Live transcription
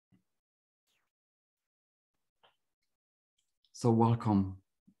So welcome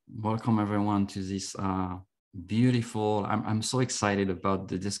everyone to this beautiful. I'm so excited about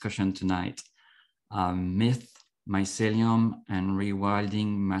the discussion tonight. Myth, Mycelium, and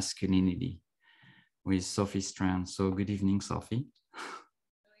Rewilding Masculinity with Sophie Strand. So good evening, Sophie.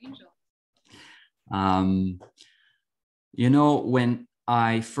 Angel. You know, when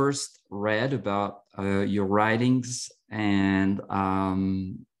I first read about your writings and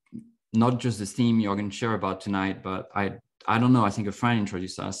not just the theme you're going to share about tonight, but I don't know, I think a friend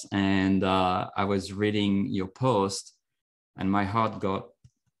introduced us, and I was reading your post and my heart got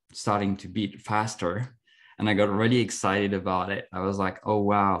starting to beat faster and I got really excited about it. I was like, oh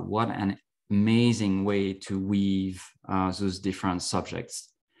wow, what an amazing way to weave those different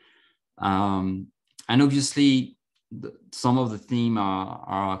subjects. And obviously some of the theme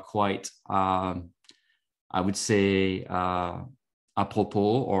are quite, I would say,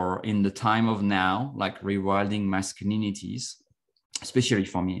 apropos or in the time of now, like rewilding masculinities, especially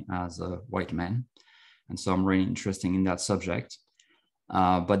for me as a white man. And so I'm really interested in that subject.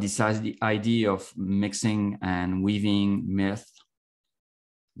 But besides the idea of mixing and weaving myth,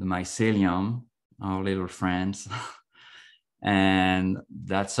 the mycelium, our little friends, and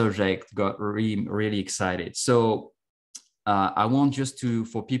that subject got really excited. So I want just to,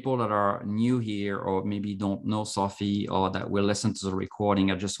 for people that are new here or maybe don't know Sophie or that will listen to the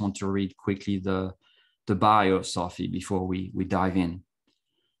recording, I just want to read quickly the bio of Sophie before we dive in.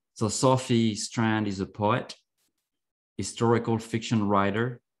 So Sophie Strand is a poet, historical fiction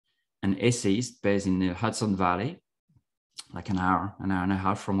writer, and essayist based in the Hudson Valley, like an hour and a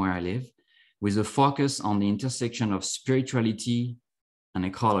half from where I live, with a focus on the intersection of spirituality and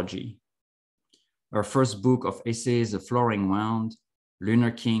ecology. Her first book of essays, The Flowering Wound,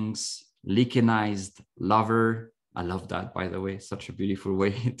 Lunar Kings, Colonized, Lover. I love that, by the way, such a beautiful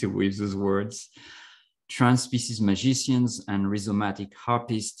way to weave those words. Trans-species magicians and rhizomatic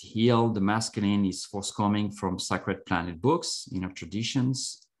harpists heal the masculine is forthcoming from Sacred Planet Books in her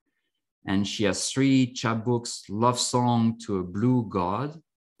traditions. And she has 3 chapbooks, Love Song to a Blue God,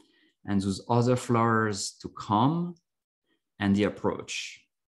 and Those Other Flowers to Come, and The Approach.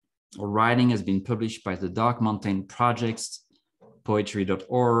 Her writing has been published by the Dark Mountain Projects,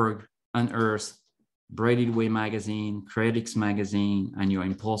 Poetry.org, Unearthed, Braided Way Magazine, Critics Magazine, and Your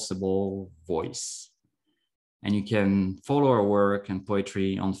Impossible Voice. And you can follow her work and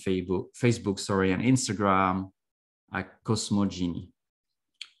poetry on Facebook, and Instagram at Cosmogenie.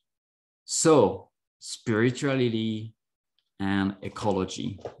 So, spirituality and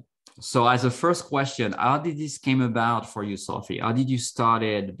ecology. So as a first question, how did this came about for you, Sophie? How did you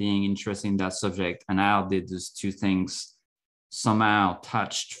started being interested in that subject, and how did those two things somehow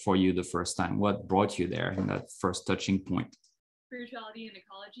touched for you the first time? What brought you there in that first touching point? Spirituality and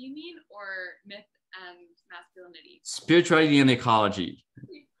ecology, you mean, or myth and masculinity? Spirituality and ecology.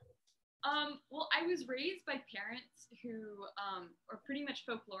 Well, I was raised by parents who are pretty much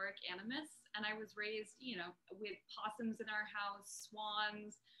folkloric animists, and I was raised, you know, with possums in our house,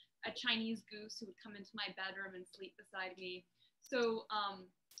 swans, a Chinese goose who would come into my bedroom and sleep beside me. So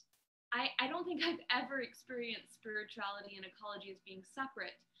I don't think I've ever experienced spirituality and ecology as being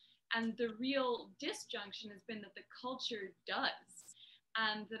separate. And the real disjunction has been that the culture does,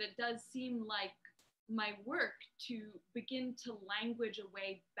 and that it does seem like my work to begin to language a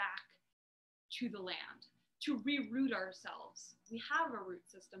way back to the land, to reroot ourselves. We have a root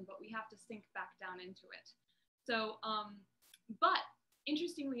system, but we have to sink back down into it. So, but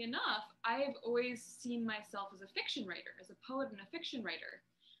interestingly enough, I've always seen myself as a fiction writer, as a poet and a fiction writer.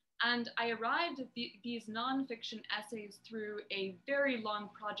 And I arrived at these nonfiction essays through a very long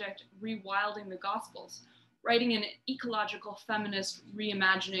project, Rewilding the Gospels, writing an ecological feminist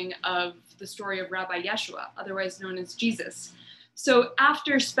reimagining of the story of Rabbi Yeshua, otherwise known as Jesus. So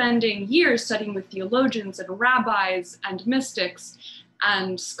after spending years studying with theologians and rabbis and mystics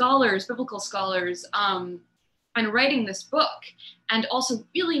and scholars, biblical scholars, and writing this book, and also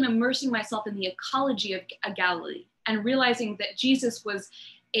really immersing myself in the ecology of Galilee and realizing that Jesus was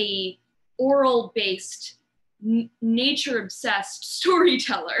a oral-based, nature-obsessed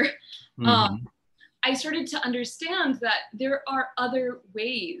storyteller, I started to understand that there are other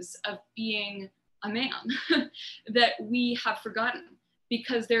ways of being a man that we have forgotten,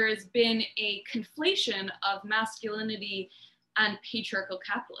 because there has been a conflation of masculinity and patriarchal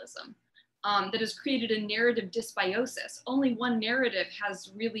capitalism that has created a narrative dysbiosis. Only one narrative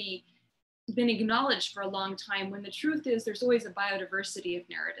has really been acknowledged for a long time, when the truth is there's always a biodiversity of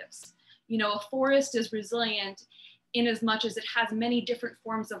narratives. You know, a forest is resilient in as much as it has many different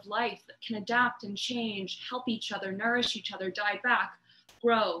forms of life that can adapt and change, help each other, nourish each other, die back,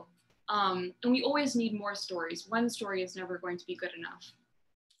 grow, And we always need more stories. One story is never going to be good enough.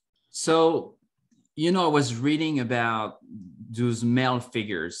 So, you know, I was reading about those male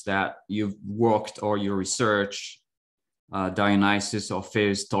figures that you've worked or you research, Dionysus,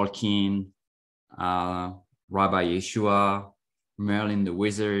 Orpheus, Tolkien, Rabbi Yeshua, Merlin the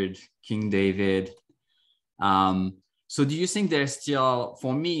Wizard, King David. So do you think there's still,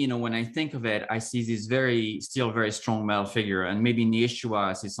 for me, you know, when I think of it, I see this still very strong male figure, and maybe in Yeshua,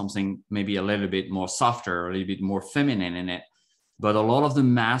 I see something maybe a little bit more softer, a little bit more feminine in it. But a lot of the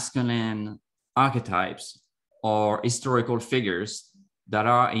masculine archetypes are historical figures that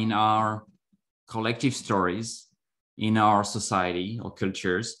are in our collective stories, in our society or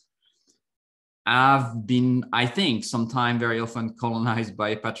cultures, have been, I think, sometimes very often colonized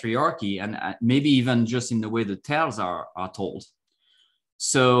by patriarchy, and maybe even just in the way the tales are told.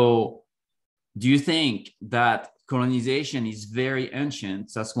 So do you think that colonization is very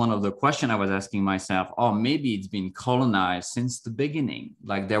ancient? That's one of the questions I was asking myself. Oh, maybe it's been colonized since the beginning.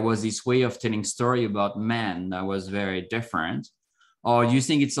 Like there was this way of telling story about men that was very different. Or do you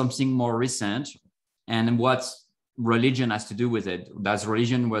think it's something more recent? And what's religion has to do with it? Does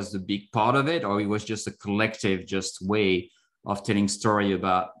religion was the big part of it, or it was just a collective just way of telling story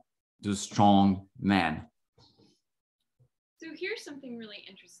about those strong men? So here's something really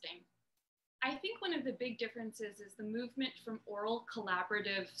interesting. I think one of the big differences is the movement from oral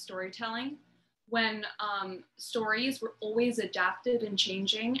collaborative storytelling, when stories were always adapted and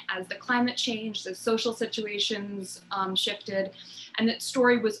changing as the climate changed, as social situations shifted, and that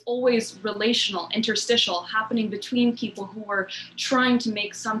story was always relational, interstitial, happening between people who were trying to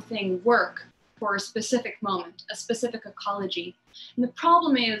make something work for a specific moment, a specific ecology. And the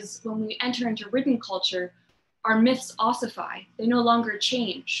problem is when we enter into written culture, our myths ossify, they no longer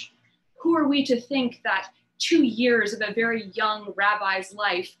change. Who are we to think that 2 years of a very young rabbi's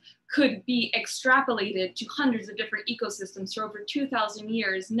life could be extrapolated to hundreds of different ecosystems for over 2,000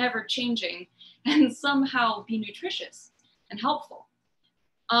 years, never changing, and somehow be nutritious and helpful?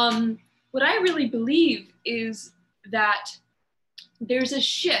 What I really believe is that there's a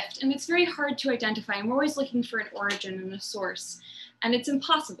shift, and it's very hard to identify. And we're always looking for an origin and a source, and it's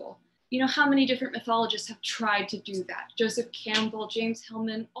impossible. You know, how many different mythologists have tried to do that? Joseph Campbell, James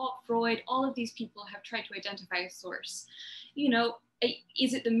Hillman, Freud, all of these people have tried to identify a source. You know,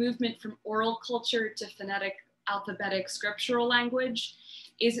 is it the movement from oral culture to phonetic, alphabetic, scriptural language?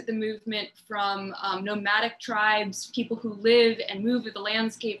 Is it the movement from nomadic tribes, people who live and move with the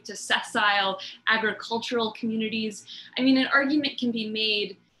landscape, to sessile agricultural communities? I mean, an argument can be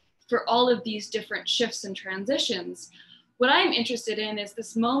made for all of these different shifts and transitions. What I'm interested in is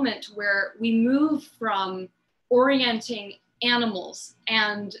this moment where we move from orienting animals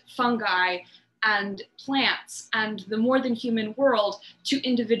and fungi and plants and the more than human world to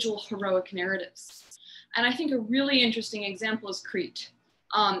individual heroic narratives. And I think a really interesting example is Crete.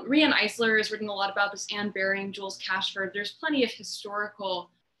 Rian Eisler has written a lot about this, Anne Baring, Jules Cashford. There's plenty of historical,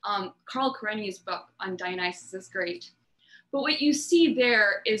 Carl Karenni's book on Dionysus is great. But what you see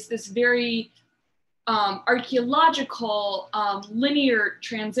there is this very archaeological, linear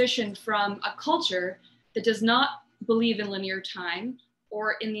transition from a culture that does not believe in linear time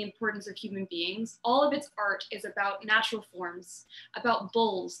or in the importance of human beings. All of its art is about natural forms, about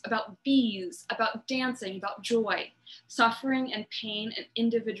bulls, about bees, about dancing, about joy. Suffering and pain and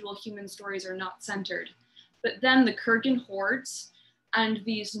individual human stories are not centered. But then the Kurgan hordes and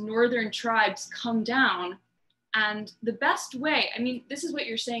these northern tribes come down. And the best way, I mean, this is what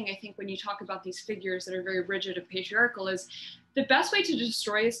you're saying, I think, when you talk about these figures that are very rigid and patriarchal, is the best way to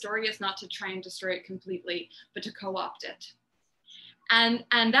destroy a story is not to try and destroy it completely, but to co-opt it.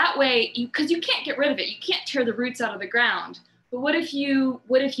 And that way, because you can't get rid of it, you can't tear the roots out of the ground. But what if you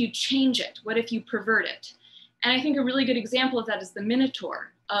change it? What if you pervert it? And I think a really good example of that is the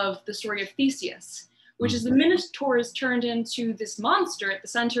Minotaur of the story of Theseus, which is the Minotaur is turned into this monster at the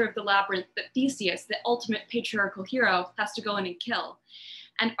center of the labyrinth that Theseus, the ultimate patriarchal hero, has to go in and kill.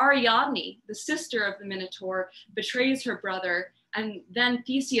 And Ariadne, the sister of the Minotaur, betrays her brother, and then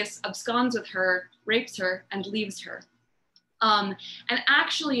Theseus absconds with her, rapes her, and leaves her. And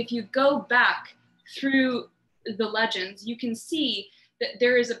actually, if you go back through the legends, you can see that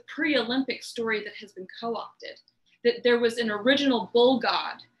there is a pre-Olympic story that has been co-opted, that there was an original bull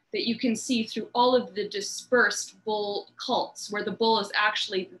god that you can see through all of the dispersed bull cults, where the bull is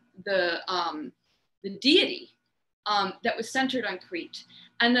actually the deity that was centered on Crete.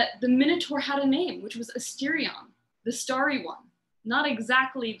 And that the Minotaur had a name, which was Asterion, the starry one, not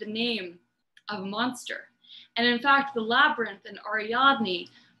exactly the name of a monster. And in fact, the labyrinth and Ariadne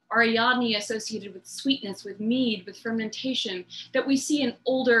Ariadne associated with sweetness, with mead, with fermentation, that we see in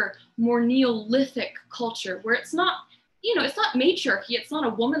older, more Neolithic culture, where it's not, it's not matriarchy, it's not a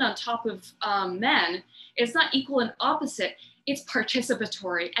woman on top of men, it's not equal and opposite, it's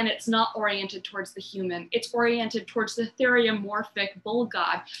participatory, and it's not oriented towards the human. It's oriented towards the theriomorphic bull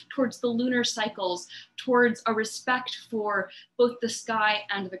god, towards the lunar cycles, towards a respect for both the sky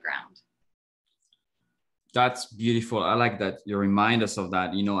and the ground. That's beautiful. I like that you remind us of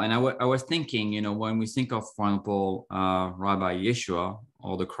that, and I was thinking, when we think of, for example, Rabbi Yeshua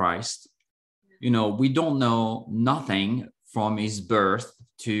or the Christ, we don't know nothing from his birth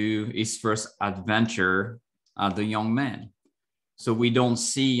to his first adventure as a young man. So we don't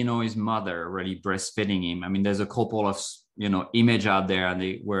see, his mother really breastfeeding him. I mean, there's a couple of, image out there, and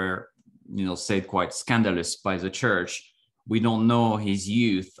they were, said quite scandalous by the church. We don't know his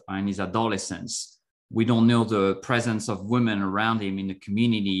youth and his adolescence. We don't know the presence of women around him in the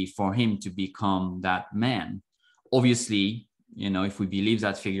community for him to become that man. Obviously, if we believe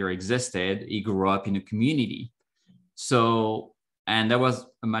that figure existed, he grew up in a community. So, and there was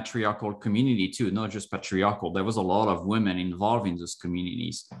a matriarchal community too, not just patriarchal. There was a lot of women involved in those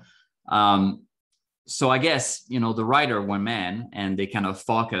communities. So I guess, the writer were men, and they kind of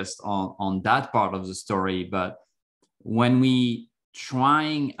focused on that part of the story. But when we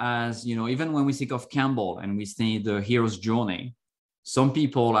trying as, even when we think of Campbell and we see the hero's journey, some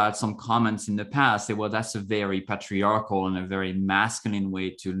people had some comments in the past say, well, that's a very patriarchal and a very masculine way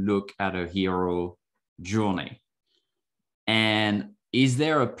to look at a hero journey. And is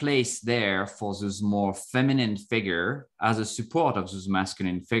there a place there for those more feminine figure as a support of those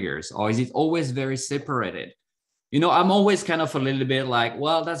masculine figures? Or is it always very separated? I'm always kind of a little bit like,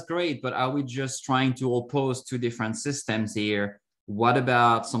 well, that's great, but are we just trying to oppose two different systems here? What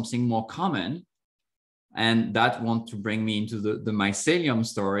about something more common? And that want to bring me into the mycelium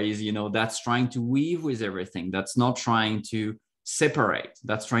stories, that's trying to weave with everything. That's not trying to separate,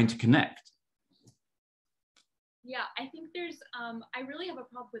 that's trying to connect. Yeah, I think there's, I really have a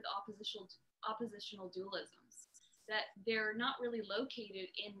problem with oppositional dualisms, that they're not really located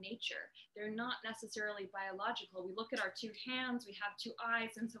in nature. They're not necessarily biological. We look at our two hands, we have two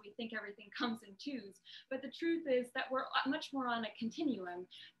eyes, and so we think everything comes in twos. But the truth is that we're much more on a continuum,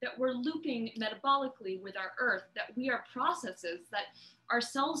 that we're looping metabolically with our earth, that we are processes, that our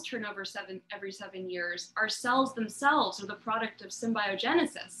cells turn over every 7 years. Our cells themselves are the product of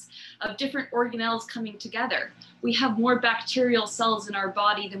symbiogenesis, of different organelles coming together. We have more bacterial cells in our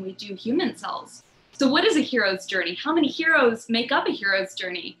body than we do human cells. So what is a hero's journey? How many heroes make up a hero's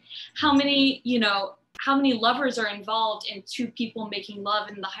journey? How many lovers are involved in two people making love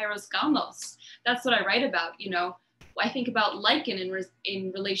in the Hieros Gamos? That's what I write about. I think about lichen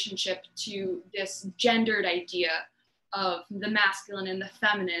in relationship to this gendered idea of the masculine and the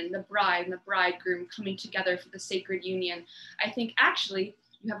feminine, the bride and the bridegroom coming together for the sacred union. I think actually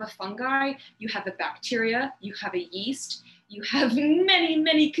you have a fungi, you have a bacteria, you have a yeast, you have many,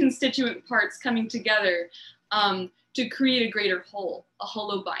 many constituent parts coming together to create a greater whole, a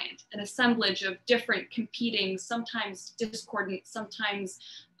holobiont, an assemblage of different competing, sometimes discordant, sometimes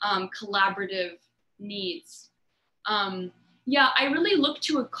collaborative needs. Yeah, I really look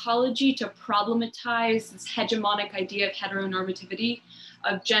to ecology to problematize this hegemonic idea of heteronormativity,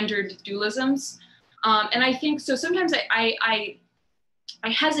 of gendered dualisms. And I think, so sometimes I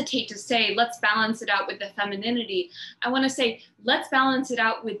hesitate to say, let's balance it out with the femininity. I want to say, let's balance it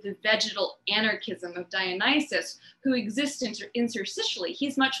out with the vegetal anarchism of Dionysus, who exists interstitially.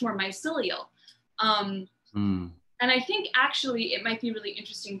 He's much more mycelial. And I think actually it might be really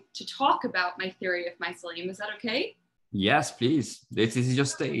interesting to talk about my theory of mycelium. Is that okay? Yes, please. This is your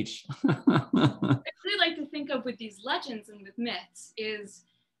stage. I really like to think of with these legends and with myths is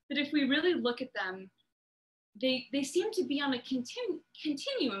that if we really look at them, they seem to be on a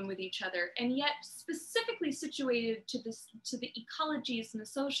continuum with each other, and yet specifically situated to the ecologies and the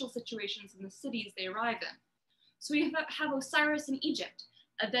social situations in the cities they arrive in. So we have Osiris in Egypt,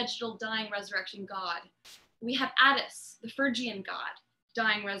 a vegetal dying resurrecting god. We have Attis, the Phrygian god,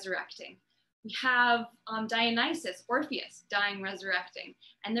 dying resurrecting. We have Dionysus, Orpheus, dying resurrecting.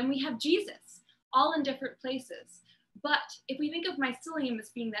 And then we have Jesus, all in different places. But if we think of mycelium as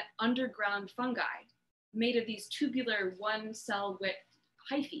being that underground fungi made of these tubular one cell width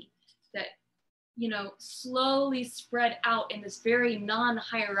hyphae that, slowly spread out in this very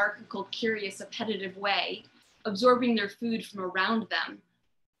non-hierarchical, curious, appetitive way, absorbing their food from around them,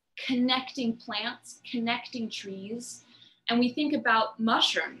 connecting plants, connecting trees. And we think about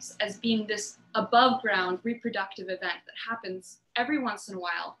mushrooms as being this above ground reproductive event that happens every once in a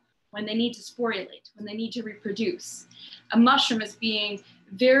while, when they need to sporulate, when they need to reproduce. A mushroom as being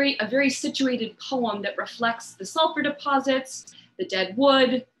a very situated poem that reflects the sulfur deposits, the dead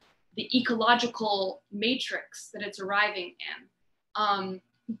wood, the ecological matrix that it's arriving in.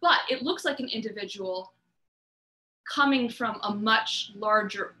 But it looks like an individual coming from a much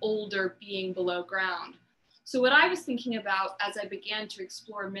larger, older being below ground. So what I was thinking about as I began to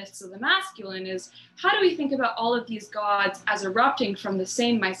explore myths of the masculine is, how do we think about all of these gods as erupting from the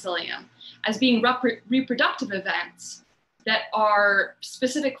same mycelium, as being reproductive events that are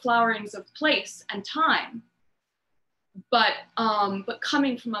specific flowerings of place and time, but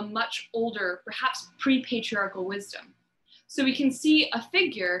coming from a much older, perhaps pre-patriarchal wisdom. So we can see a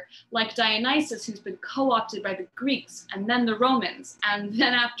figure like Dionysus, who's been co-opted by the Greeks and then the Romans, and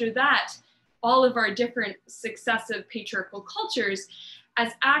then after that, all of our different successive patriarchal cultures,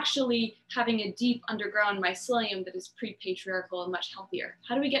 as actually having a deep underground mycelium that is pre-patriarchal and much healthier.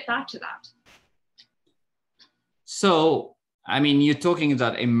 How do we get back to that? So, I mean, you're talking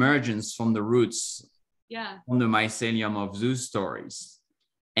about emergence from the roots, from the mycelium of Zeus stories.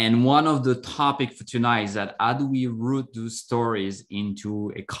 And one of the topics for tonight is that how do we root those stories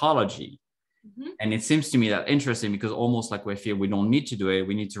into ecology? And it seems to me that interesting, because almost like we feel we don't need to do it,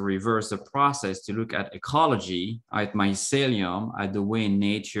 we need to reverse the process to look at ecology, at mycelium, at the way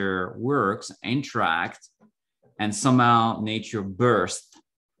nature works, interact, and somehow nature bursts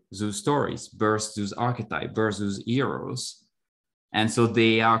those stories, bursts those archetypes, bursts those heroes. And so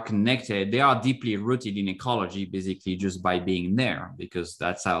they are connected, they are deeply rooted in ecology, basically just by being there, because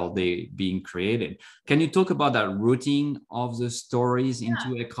that's how they being created. Can you talk about that rooting of the stories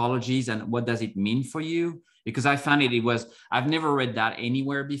into ecologies, and what does it mean for you? Because I found I've never read that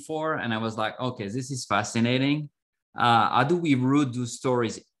anywhere before. And I was like, okay, this is fascinating. How do we root those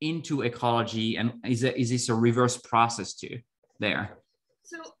stories into ecology? And is this a reverse process too there?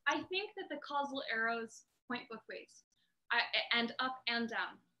 So I think that the causal arrows point both ways. And up and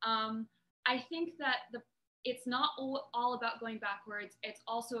down. I think that it's not all about going backwards, it's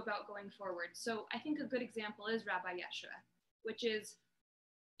also about going forward. So I think a good example is Rabbi Yeshua, which is,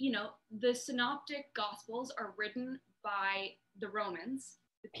 the synoptic gospels are written by the Romans,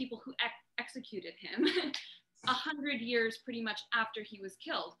 the people who executed him, 100 years pretty much after he was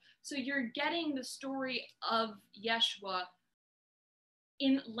killed. So you're getting the story of Yeshua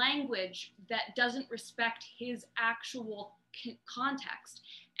in language that doesn't respect his actual context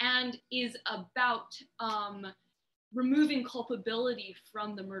and is about removing culpability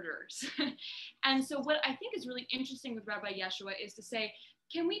from the murderers. And so what I think is really interesting with Rabbi Yeshua is to say,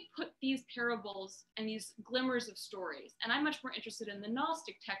 can we put these parables and these glimmers of stories, and I'm much more interested in the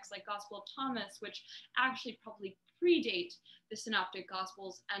Gnostic texts like Gospel of Thomas, which actually probably predate the Synoptic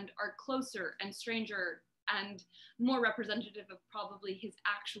Gospels and are closer and stranger and more representative of probably his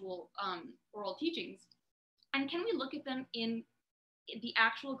actual oral teachings. And can we look at them in the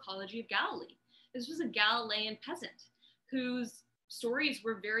actual ecology of Galilee? This was a Galilean peasant whose stories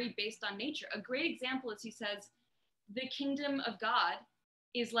were very based on nature. A great example is he says, the kingdom of God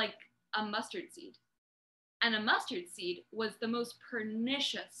is like a mustard seed. And a mustard seed was the most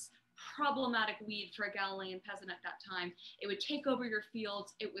pernicious, problematic weed for a Galilean peasant at that time. It would take over your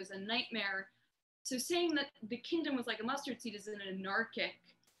fields. It was a nightmare. So saying that the kingdom was like a mustard seed is an anarchic,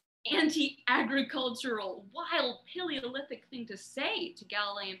 anti-agricultural, wild, Paleolithic thing to say to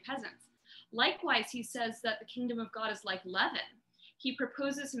Galilean peasants. Likewise, he says that the kingdom of God is like leaven. He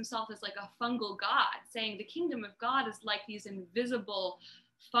proposes himself as like a fungal god, saying the kingdom of God is like these invisible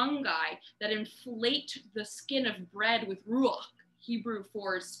fungi that inflate the skin of bread with ruach, Hebrew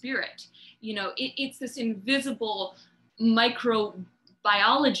for spirit. It's this invisible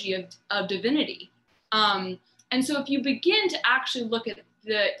microbiology of divinity. And so if you begin to actually look at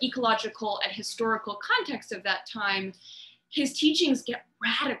the ecological and historical context of that time, his teachings get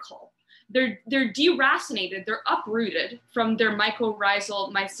radical. They're deracinated, they're uprooted from their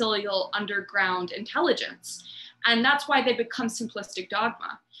mycorrhizal, mycelial underground intelligence. And that's why they become simplistic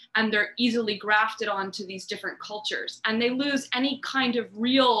dogma. And they're easily grafted onto these different cultures. And they lose any kind of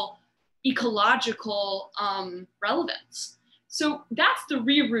real ecological relevance. So that's the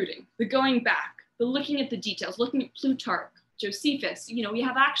rerouting, the going back, the looking at the details, looking at Plutarch, Josephus. We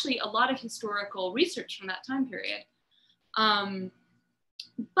have actually a lot of historical research from that time period.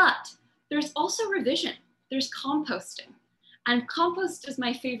 But there's also revision, there's composting. And compost is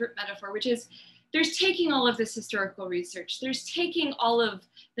my favorite metaphor, which is there's taking all of this historical research, there's taking all of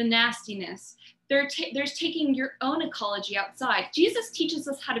the nastiness, there's taking your own ecology outside. Jesus teaches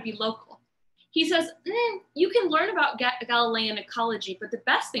us how to be local. He says, you can learn about Galilean ecology, but the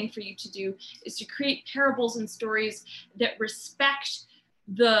best thing for you to do is to create parables and stories that respect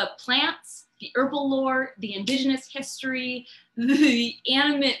the plants, the herbal lore, the indigenous history, the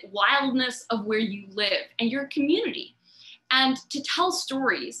animate wildness of where you live and your community. And to tell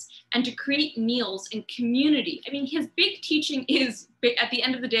stories and to create meals in community. I mean, his big teaching is, at the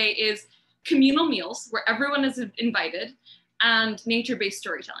end of the day, is communal meals where everyone is invited and nature-based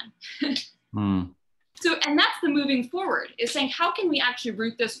storytelling. So, and that's the moving forward, is saying, how can we actually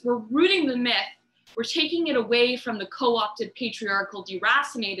root this? We're rooting the myth. We're taking it away from the co-opted patriarchal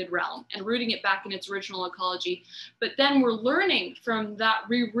deracinated realm and rooting it back in its original ecology. But then we're learning from that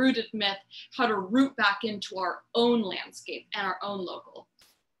rerooted myth how to root back into our own landscape and our own local.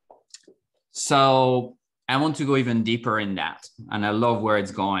 So I want to go even deeper in that. And I love where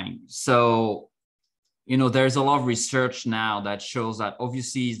it's going. So, you know, there's a lot of research now that shows that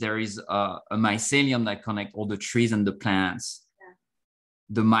obviously there is a mycelium that connects all the trees and the plants,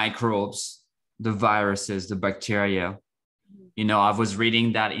 the microbes, the viruses, the bacteria. You know, I was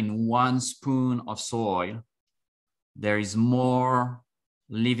reading that in 1 spoon of soil, there is more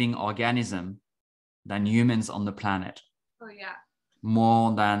living organism than humans on the planet. Oh, yeah.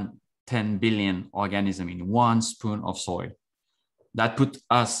 More than 10 billion organisms in 1 spoon of soil. That put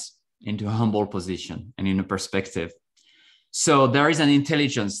us into a humble position and in a perspective. So there is an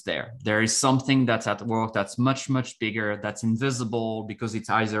intelligence there. There is something that's at work that's much, much bigger, that's invisible because it's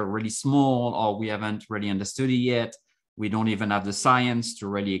either really small or we haven't really understood it yet. We don't even have the science to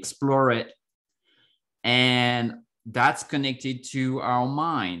really explore it. And that's connected to our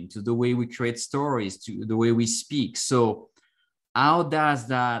mind, to the way we create stories, to the way we speak. So how does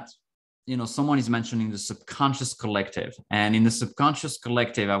that, you know, someone is mentioning the subconscious collective. And in the subconscious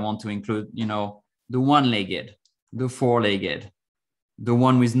collective, I want to include, you know, the one-legged, the four-legged, the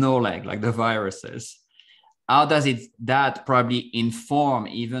one with no leg, like the viruses. How does that probably inform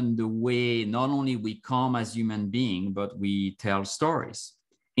even the way not only we come as human beings, but we tell stories?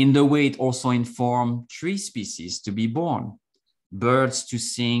 In the way it also informs tree species to be born, birds to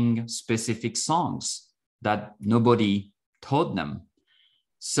sing specific songs that nobody taught them.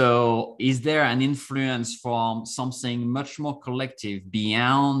 So is there an influence from something much more collective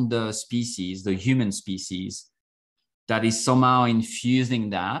beyond the species, the human species, that is somehow infusing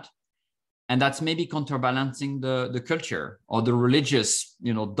that, and that's maybe counterbalancing the culture or the religious,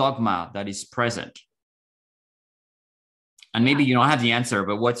 you know, dogma that is present? And maybe you don't have the answer,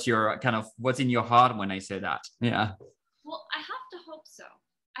 but what's in your heart when I say that? Yeah. Well, I have to hope so.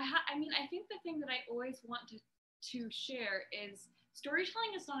 I mean, I think the thing that I always want to share is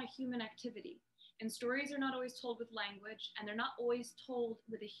storytelling is not a human activity, and stories are not always told with language, and they're not always told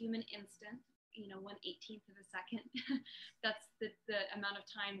with a human instant. You know, 1/18th of a second. That's the amount of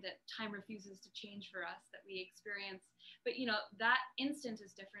time that time refuses to change for us that we experience. But, you know, that instant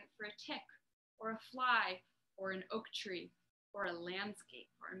is different for a tick or a fly or an oak tree or a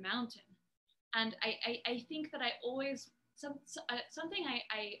landscape or a mountain. And I think that I always, an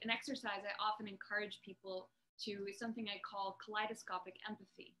exercise I often encourage people to is something I call kaleidoscopic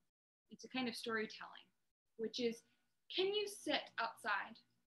empathy. It's a kind of storytelling, which is, can you sit outside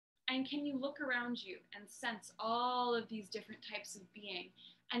and can you look around you and sense all of these different types of being?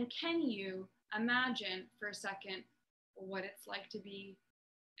 And can you imagine for a second what it's like to be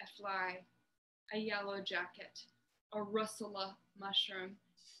a fly, a yellow jacket, a russula mushroom,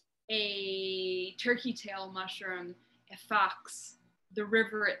 a turkey tail mushroom, a fox, the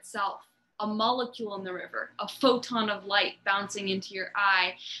river itself, a molecule in the river, a photon of light bouncing into your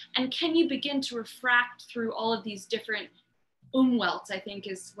eye? And can you begin to refract through all of these different umwelts, I think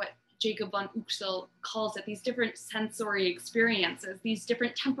is what Jacob von Uxel calls it, these different sensory experiences, these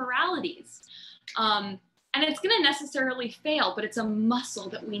different temporalities. And it's going to necessarily fail, but it's a muscle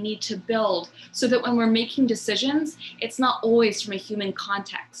that we need to build so that when we're making decisions, it's not always from a human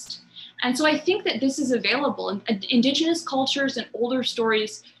context. And so I think that this is available. And indigenous cultures and older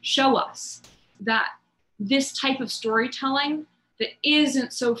stories show us that this type of storytelling that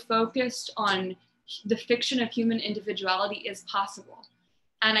isn't so focused on the fiction of human individuality is possible.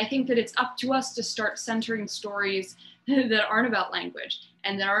 And I think that it's up to us to start centering stories that aren't about language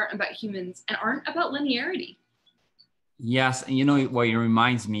and that aren't about humans and aren't about linearity. Yes, and you know what, it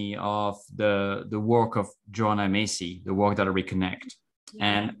reminds me of the work of Joanna Macy, the work that I Reconnect. Yeah.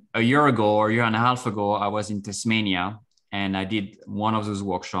 And a year and a half ago, I was in Tasmania and I did one of those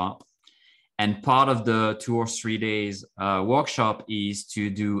workshops. And part of the 2 or 3 days workshop is to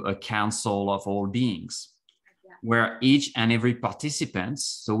do a council of all beings, where each and every participant,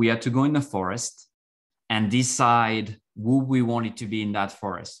 so we had to go in the forest and decide who we wanted to be in that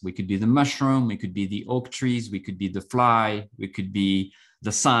forest. We could be the mushroom, we could be the oak trees, we could be the fly, we could be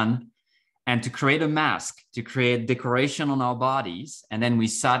the sun. and to create a mask, to create decoration on our bodies. And then we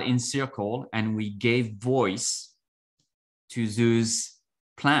sat in circle and we gave voice to those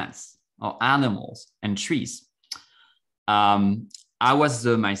plants or animals and trees. I was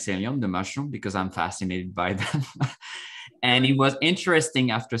the mycelium, the mushroom, because I'm fascinated by them. And it was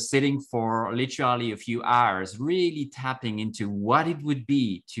interesting after sitting for literally a few hours, really tapping into what it would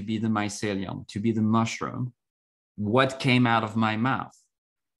be to be the mycelium, to be the mushroom, what came out of my mouth,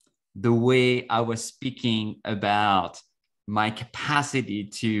 the way I was speaking about my capacity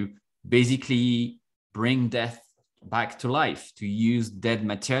to basically bring death back to life, to use dead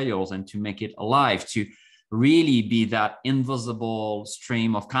materials and to make it alive, to really be that invisible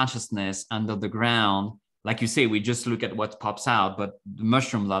stream of consciousness under the ground. Like you say, we just look at what pops out, but the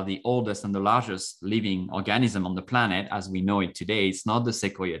mushrooms are the oldest and the largest living organism on the planet as we know it today. It's not the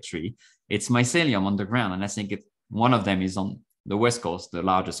sequoia tree, it's mycelium on the ground. And I think one of them is on the West Coast, the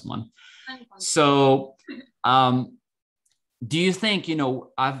largest one. So do you think,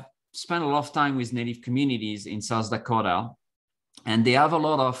 I've spent a lot of time with Native communities in South Dakota, and they have a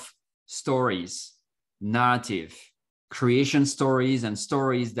lot of stories, narrative, creation stories, and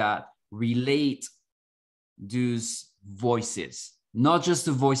stories that relate those voices, not just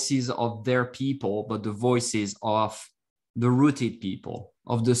the voices of their people, but the voices of the rooted people,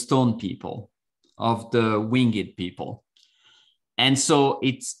 of the stone people, of the winged people. And so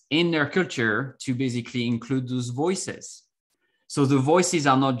it's in their culture to basically include those voices. So the voices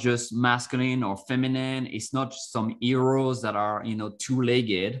are not just masculine or feminine. It's not just some heroes that are,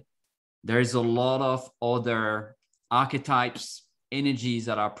 two-legged. There's a lot of other archetypes, energies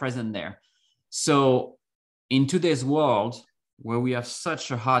that are present there. So in today's world, where we have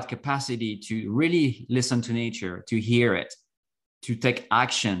such a hard capacity to really listen to nature, to hear it, to take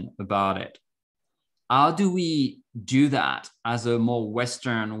action about it, how do we do that as a more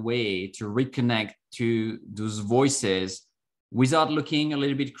Western way to reconnect to those voices without looking a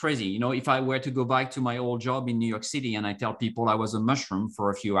little bit crazy? If I were to go back to my old job in New York City and I tell people I was a mushroom for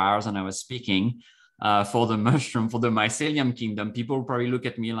a few hours and I was speaking for the mushroom, for the mycelium kingdom, people will probably look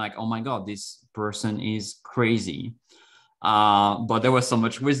at me like, oh my God, this person is crazy. But there was so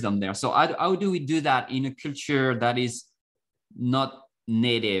much wisdom there. So how do we do that in a culture that is not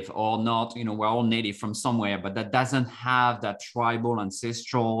native or not, we're all native from somewhere, but that doesn't have that tribal,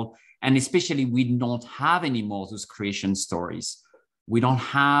 ancestral, and especially we don't have anymore those creation stories. We don't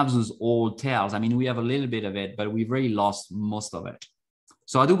have those old tales. I mean, we have a little bit of it, but we've really lost most of it.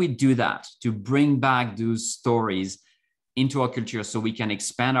 So how do we do that to bring back those stories into our culture so we can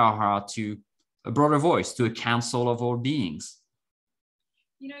expand our heart to a broader voice, to a council of all beings?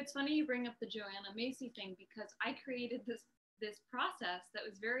 It's funny you bring up the Joanna Macy thing, because I created this process that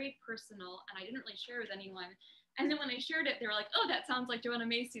was very personal and I didn't really share with anyone. And then when I shared it, they were like, oh, that sounds like Joanna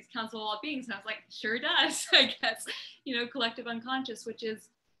Macy's Council of All Beings. And I was like, sure does, I guess, collective unconscious, which is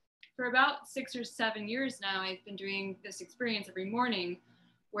for about 6 or 7 years now, I've been doing this experience every morning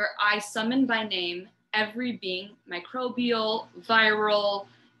where I summon by name every being, microbial, viral,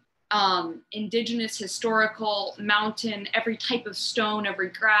 indigenous, historical, mountain, every type of stone, every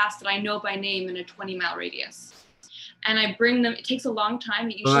grass that I know by name in a 20-mile radius. And I bring them. It takes a long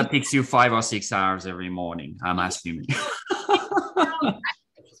time. So that takes you 5 or 6 hours every morning, I'm assuming. It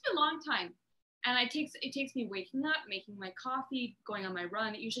takes me a long time. And it takes me waking up, making my coffee, going on my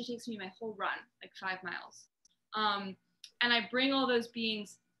run. It usually takes me my whole run, like 5 miles. And I bring all those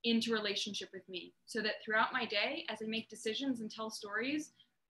beings into relationship with me so that throughout my day, as I make decisions and tell stories,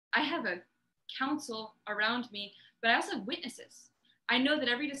 I have a council around me, but I also have witnesses. I know that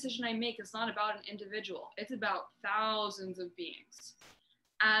every decision I make is not about an individual. It's about thousands of beings.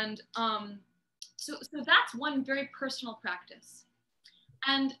 And so that's one very personal practice.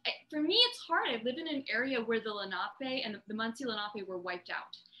 And for me, it's hard. I live in an area where the Lenape and the Munsee Lenape were wiped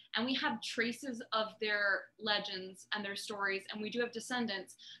out. And we have traces of their legends and their stories, and we do have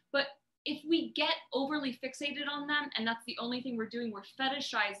descendants. But if we get overly fixated on them, and that's the only thing we're doing, we're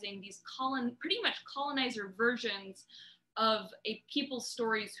fetishizing these pretty much colonizer versions of a people's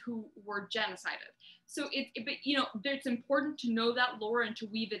stories who were genocided. So it's important to know that lore and to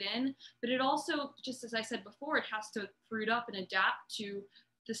weave it in, but it also, just as I said before, it has to fruit up and adapt to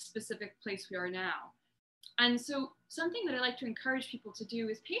the specific place we are now. And so something that I like to encourage people to do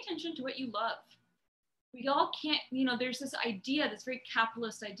is pay attention to what you love. We all can't, there's this idea, this very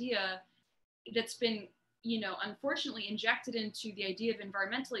capitalist idea that's been, unfortunately injected into the idea of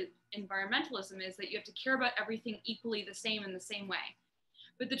environmentalism, is that you have to care about everything equally the same in the same way.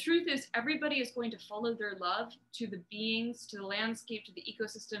 But the truth is, everybody is going to follow their love to the beings, to the landscape, to the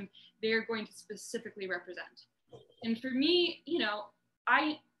ecosystem they're going to specifically represent. And for me,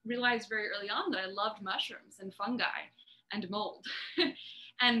 realized very early on that I loved mushrooms and fungi and mold.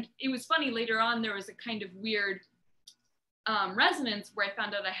 And it was funny, later on, there was a kind of weird resonance where I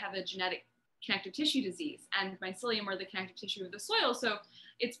found out I have a genetic connective tissue disease, and mycelium are the connective tissue of the soil. So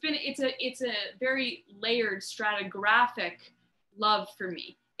it's a very layered stratigraphic love for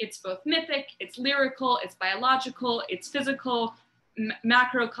me. It's both mythic, it's lyrical, it's biological, it's physical,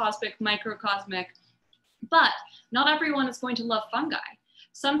 macrocosmic, microcosmic. But not everyone is going to love fungi.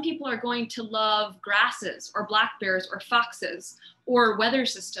 Some people are going to love grasses or black bears or foxes or weather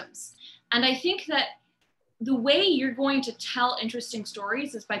systems. And I think that the way you're going to tell interesting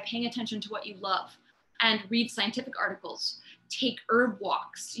stories is by paying attention to what you love and read scientific articles, take herb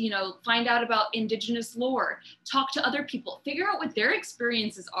walks, find out about indigenous lore, talk to other people, figure out what their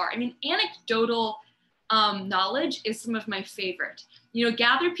experiences are. I mean, anecdotal knowledge is some of my favorite.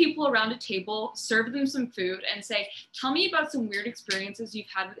 Gather people around a table, serve them some food, and say, tell me about some weird experiences you've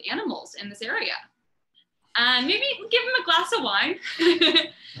had with animals in this area. And maybe give them a glass of wine,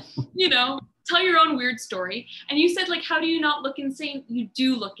 tell your own weird story. And you said, like, how do you not look insane? You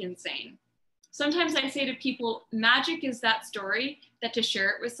do look insane. Sometimes I say to people, magic is that story that to share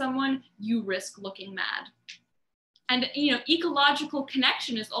it with someone, you risk looking mad. And, ecological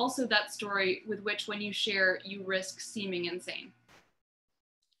connection is also that story with which when you share, you risk seeming insane.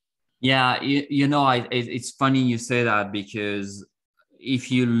 Yeah, it's funny you say that, because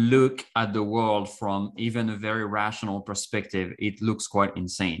if you look at the world from even a very rational perspective, it looks quite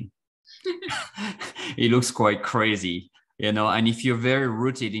insane. It looks quite crazy, and if you're very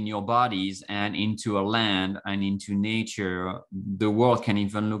rooted in your bodies and into a land and into nature, the world can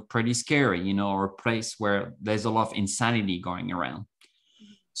even look pretty scary, or a place where there's a lot of insanity going around.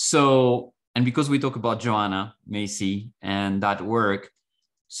 So, and because we talk about Joanna Macy and that work,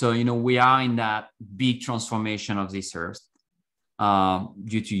 so, we are in that big transformation of this earth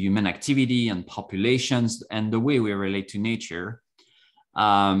due to human activity and populations and the way we relate to nature.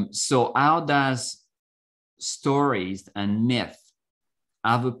 So how does stories and myth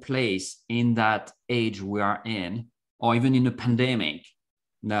have a place in that age we are in, or even in a pandemic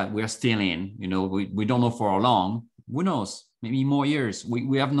that we're still in? We don't know for how long. Who knows? Maybe more years.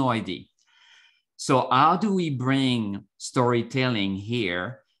 We have no idea. So how do we bring storytelling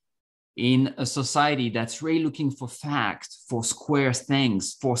here in a society that's really looking for facts, for square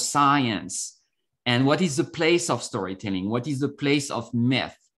things, for science? And what is the place of storytelling? What is the place of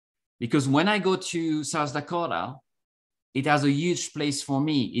myth? Because when I go to South Dakota, it has a huge place for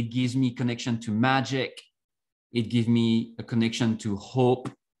me. It gives me connection to magic. It gives me a connection to hope.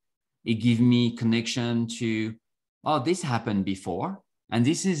 It gives me connection to, oh, this happened before, and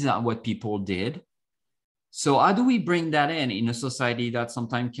this is what people did. So how do we bring that in a society that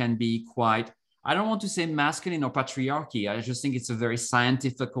sometimes can be quite, I don't want to say masculine or patriarchy. I just think it's a very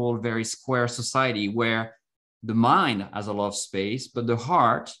scientific, very square society where the mind has a lot of space, but the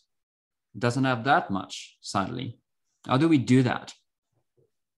heart doesn't have that much, sadly. How do we do that?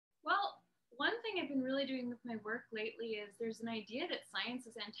 Well, one thing I've been really doing with my work lately is there's an idea that science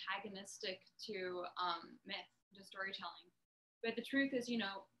is antagonistic to myth, to storytelling. But the truth is,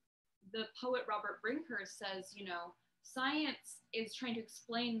 the poet Robert Brinkhurst says, science is trying to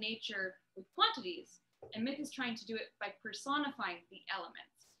explain nature with quantities, and myth is trying to do it by personifying the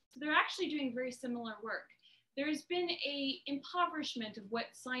elements. So they're actually doing very similar work. There's been an impoverishment of what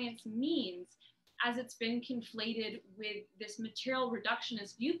science means as it's been conflated with this material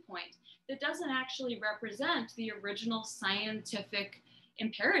reductionist viewpoint that doesn't actually represent the original scientific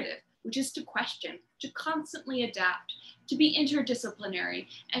imperative, which is to question, to constantly adapt, to be interdisciplinary,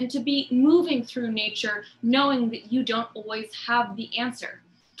 and to be moving through nature, knowing that you don't always have the answer.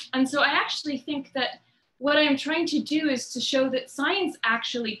 And so I actually think that what I'm trying to do is to show that science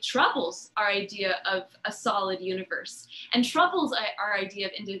actually troubles our idea of a solid universe and troubles our idea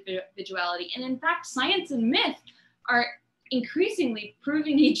of individuality. And in fact, science and myth are increasingly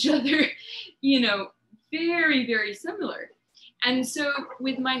proving each other, very, very similar. And so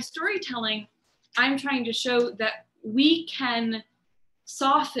with my storytelling, I'm trying to show that we can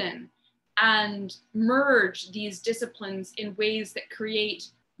soften and merge these disciplines in ways that create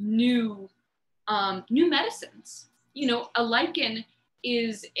new medicines. A lichen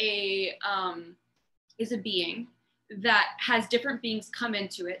is a being that has different beings come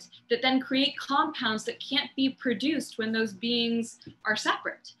into it that then create compounds that can't be produced when those beings are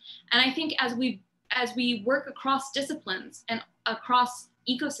separate. And I think as we work across disciplines and across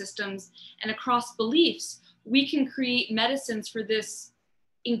ecosystems and across beliefs, we can create medicines for this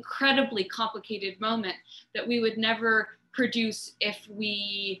incredibly complicated moment that we would never produce if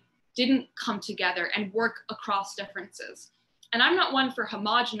we didn't come together and work across differences. And I'm not one for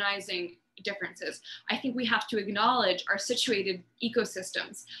homogenizing differences. I think we have to acknowledge our situated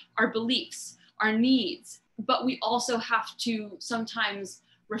ecosystems, our beliefs, our needs, but we also have to sometimes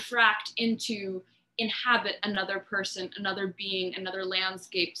refract into inhabit another person, another being, another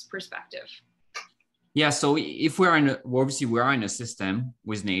landscape's perspective. Yeah, so if we're in obviously we are in a system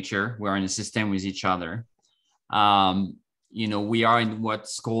with nature, we're in a system with each other. We are in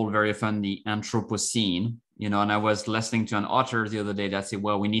what's called very often the Anthropocene, and I was listening to an author the other day that said,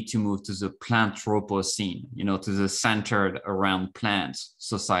 well, we need to move to the Planthropocene, to the centered around plants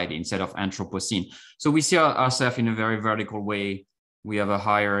society instead of Anthropocene. So we see ourselves in a very vertical way. We have a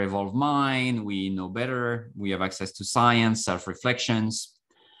higher evolved mind, we know better, we have access to science, self-reflections.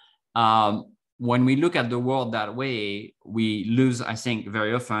 When we look at the world that way, we lose, I think,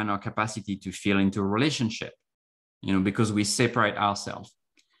 very often our capacity to feel into a relationship, because we separate ourselves.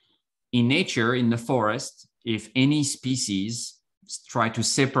 In nature, in the forest, if any species try to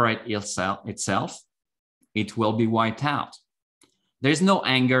separate itself, it will be wiped out. There's no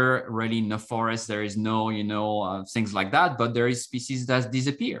anger really in the forest. There is no, things like that, but there is species that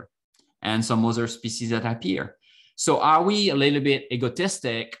disappear and some other species that appear. So are we a little bit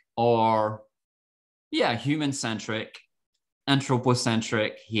egotistic or human-centric,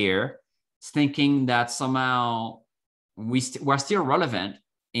 anthropocentric here, thinking that somehow we're still relevant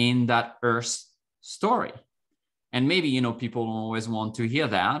in that Earth story? And maybe, people don't always want to hear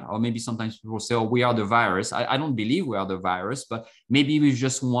that, or maybe sometimes people say, oh, we are the virus. I don't believe we are the virus, but maybe we're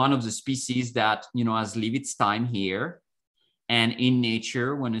just one of the species that, has lived its time here. And in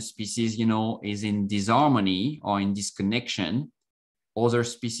nature, when a species, is in disharmony or in disconnection, other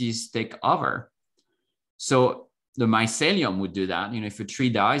species take over. So the mycelium would do that. If a tree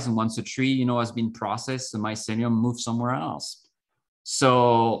dies and once a tree, has been processed, the mycelium moves somewhere else.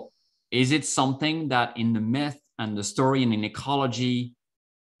 So is it something that in the myth and the story and in ecology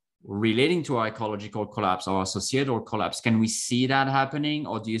relating to our ecological collapse or our societal collapse, can we see that happening?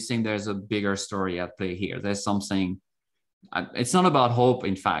 Or do you think there's a bigger story at play here? There's something, it's not about hope,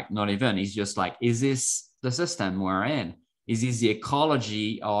 in fact, not even. It's just like, is this the system we're in? Is this the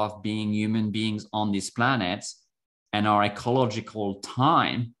ecology of being human beings on this planet, and our ecological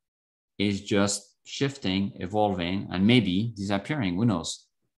time is just shifting, evolving, and maybe disappearing? Who knows?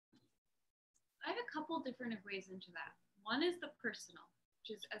 I have a couple different ways into that. One is the personal,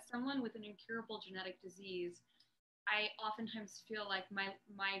 which is, as someone with an incurable genetic disease, I oftentimes feel like my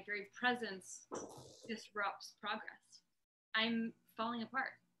very presence disrupts progress. I'm falling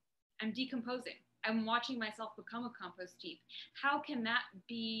apart. I'm decomposing. I'm watching myself become a compost heap. How can that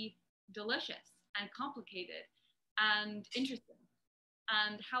be delicious and complicated and interesting?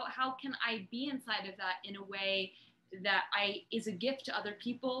 And how can I be inside of that in a way that is a gift to other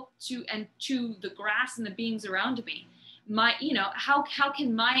people, to the grass and the beings around me? How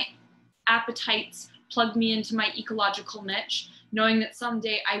can my appetites plug me into my ecological niche, knowing that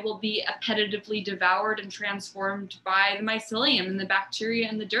someday I will be appetitively devoured and transformed by the mycelium and the bacteria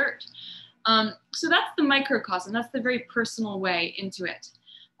and the dirt? So that's the microcosm. That's the very personal way into it.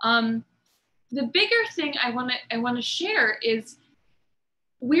 The bigger thing I want to share is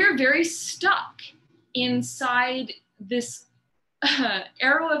we're very stuck inside this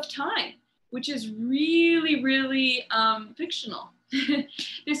arrow of time, which is really, really fictional.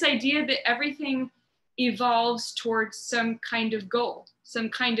 This idea that everything evolves towards some kind of goal, some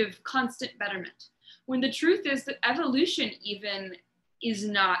kind of constant betterment, when the truth is that evolution even is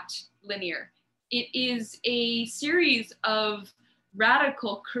not linear. It is a series of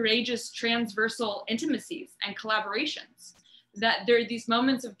radical, courageous, transversal intimacies and collaborations. That there are these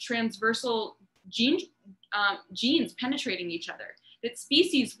moments of transversal genes penetrating each other, that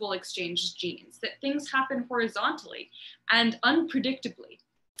species will exchange genes, that things happen horizontally and unpredictably.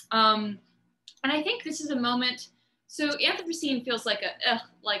 And I think this is a moment, so Anthropocene feels like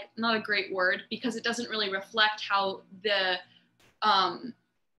not a great word, because it doesn't really reflect how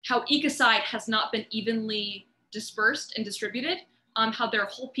how ecocide has not been evenly dispersed and distributed, how there are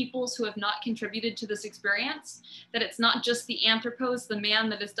whole peoples who have not contributed to this experience, that it's not just the anthropos, the man,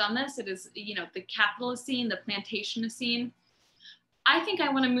 that has done this. It is, the capitalocene, the plantationocene. I think I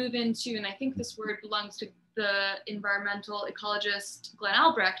want to move into, and I think this word belongs to the environmental ecologist Glenn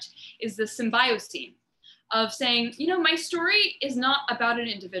Albrecht, is the symbiocene, of saying, my story is not about an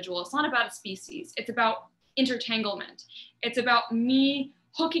individual. It's not about a species. It's about intertanglement. It's about me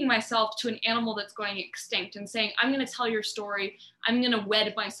hooking myself to an animal that's going extinct and saying, I'm going to tell your story. I'm going to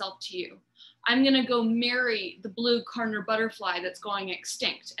wed myself to you. I'm going to go marry the blue cardinal butterfly that's going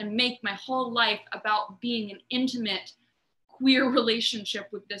extinct and make my whole life about being an intimate queer relationship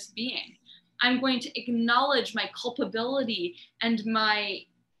with this being. I'm going to acknowledge my culpability and my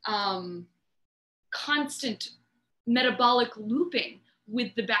constant metabolic looping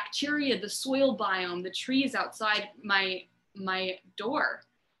with the bacteria, the soil biome, the trees outside my door.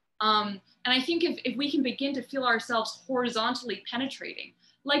 And I think if we can begin to feel ourselves horizontally penetrating,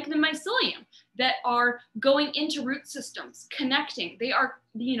 like the mycelium, that are going into root systems, connecting, they are,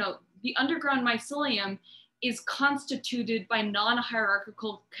 you know, the underground mycelium is constituted by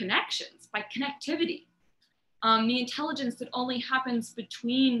non-hierarchical connections, by connectivity, the intelligence that only happens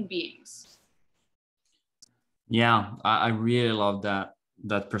between beings. Yeah, I really love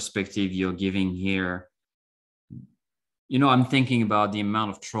that perspective you're giving here. You know, I'm thinking about the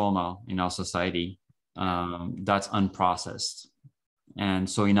amount of trauma in our society that's unprocessed. And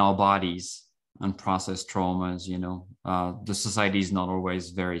so in our bodies, unprocessed traumas, you know, the society is not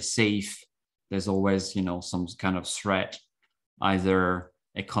always very safe. There's always, you know, some kind of threat, either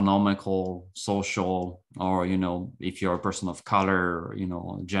economical, social, or, you know, if you're a person of color, or, you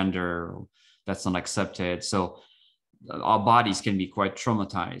know, gender, that's not accepted. So our bodies can be quite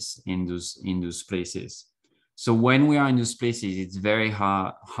traumatized in those places. So when we are in those places, it's very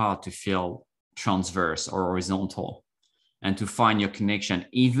hard to feel transverse or horizontal and to find your connection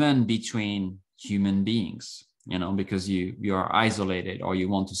even between human beings, you know, because you are isolated or you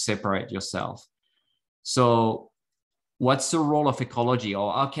want to separate yourself. So what's the role of ecology,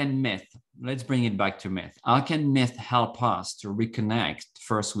 or how can myth, let's bring it back to myth, how can myth help us to reconnect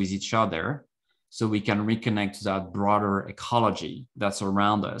first with each other so we can reconnect to that broader ecology that's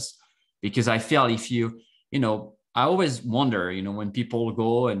around us? Because I feel if you know, I always wonder, you know, when people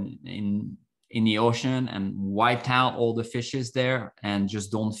go and in the ocean and wiped out all the fishes there and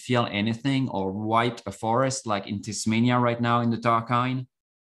just don't feel anything, or wiped a forest like in Tasmania right now in the Tolkien,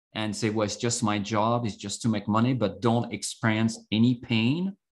 and say, well, it's just my job, it's just to make money, but don't experience any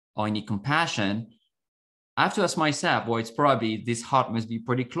pain or any compassion. I have to ask myself, well, it's probably this heart must be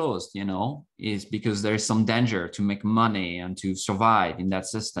pretty closed, you know, is because there's some danger to make money and to survive in that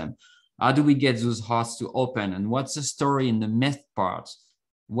system. How do we get those hearts to open? And what's the story in the myth part?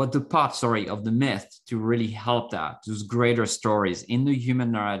 What the part, sorry, of the myth to really help that, those greater stories in the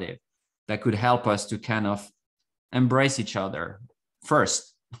human narrative that could help us to kind of embrace each other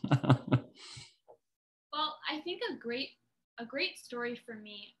first. Well, I think a great story for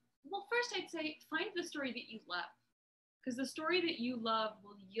me, well, first I'd say find the story that you love, because the story that you love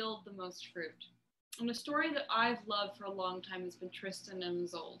will yield the most fruit. And the story that I've loved for a long time has been Tristan and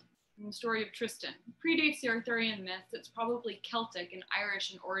Isolde. And the story of Tristan predates the Arthurian myth. It's probably Celtic and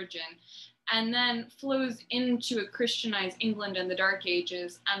Irish in origin, and then flows into a Christianized England in the Dark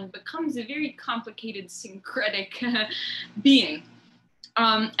Ages and becomes a very complicated, syncretic being.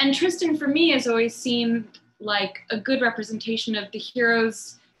 And Tristan, for me, has always seemed like a good representation of the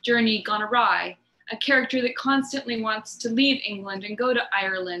hero's journey gone awry, a character that constantly wants to leave England and go to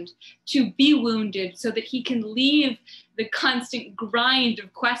Ireland to be wounded so that he can leave the constant grind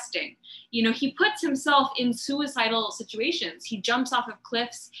of questing. You know, he puts himself in suicidal situations. He jumps off of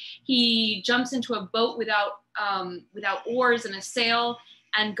cliffs. He jumps into a boat without oars and a sail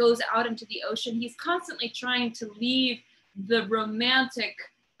and goes out into the ocean. He's constantly trying to leave the romantic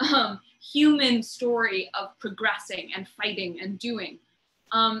human story of progressing and fighting and doing.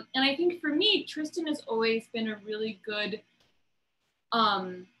 And I think for me, Tristan has always been a really good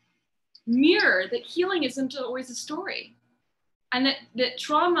mirror that healing isn't always a story, and that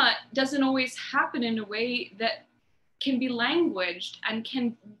trauma doesn't always happen in a way that can be languaged and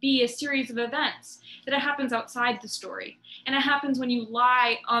can be a series of events, that it happens outside the story. And it happens when you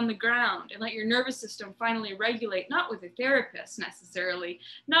lie on the ground and let your nervous system finally regulate, not with a therapist necessarily,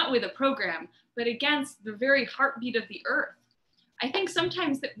 not with a program, but against the very heartbeat of the earth. I think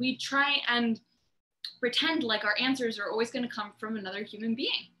sometimes that we try and pretend like our answers are always going to come from another human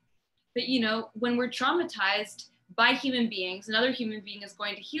being. That, you know, when we're traumatized by human beings, another human being is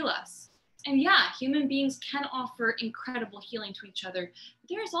going to heal us. And yeah, human beings can offer incredible healing to each other, but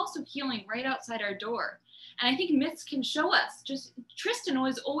there is also healing right outside our door. And I think myths can show us. Just Tristan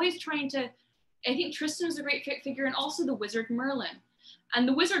was always trying to, I think Tristan is a great figure, and also the wizard Merlin. And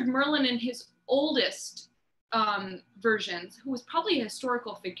the wizard Merlin in his oldest versions, who was probably a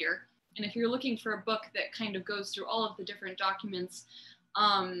historical figure. And if you're looking for a book that kind of goes through all of the different documents,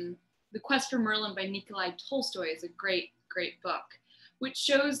 The Quest for Merlin by Nikolai Tolstoy is a great, great book, which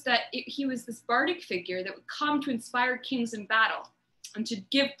shows that he was this bardic figure that would come to inspire kings in battle and to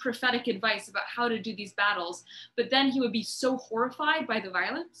give prophetic advice about how to do these battles. But then he would be so horrified by the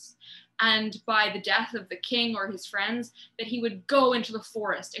violence and by the death of the king or his friends that he would go into the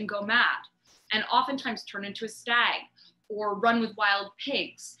forest and go mad, and oftentimes turn into a stag, or run with wild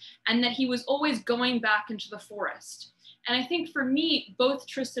pigs, and that he was always going back into the forest. And I think for me, both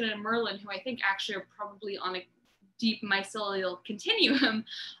Tristan and Merlin, who I think actually are probably on a deep mycelial continuum,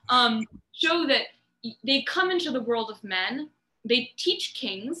 show that they come into the world of men. They teach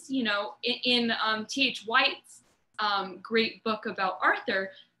kings, you know, in T.H. White's great book about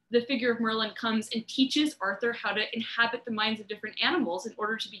Arthur, the figure of Merlin comes and teaches Arthur how to inhabit the minds of different animals in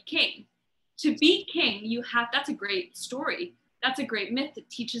order to be king. To be king, that's a great story. That's a great myth that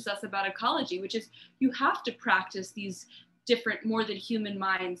teaches us about ecology, which is you have to practice these different, more than human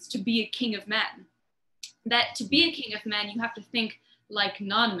minds to be a king of men. That to be a king of men, you have to think like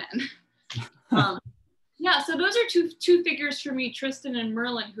non-men. Yeah, so those are two figures for me, Tristan and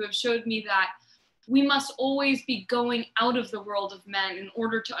Merlin, who have showed me that we must always be going out of the world of men in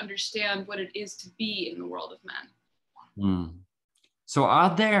order to understand what it is to be in the world of men. So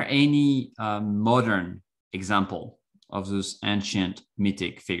are there any modern example of those ancient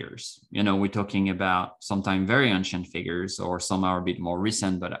mythic figures? You know, we're talking about sometimes very ancient figures, or some are a bit more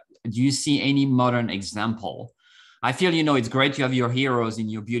recent, but do you see any modern example? I feel, you know, it's great to have your heroes in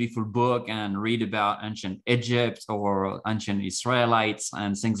your beautiful book and read about ancient Egypt or ancient Israelites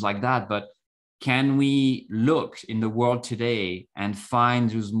and things like that. But can we look in the world today and find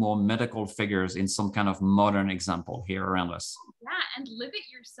those more mythical figures in some kind of modern example here around us? Yeah, and live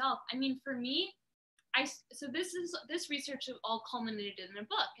it yourself. I mean, for me, this research all culminated in a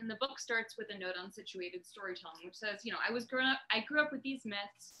book, and the book starts with a note on situated storytelling, which says, you know, I grew up with these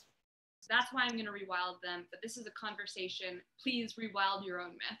myths. That's why I'm going to rewild them. But this is a conversation. Please rewild your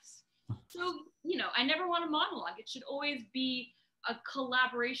own myths. So, you know, I never want a monologue. It should always be a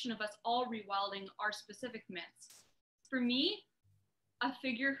collaboration of us all rewilding our specific myths. For me, a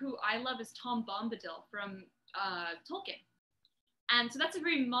figure who I love is Tom Bombadil from Tolkien. And so that's a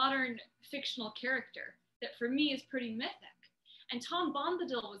very modern fictional character that for me is pretty mythic. And Tom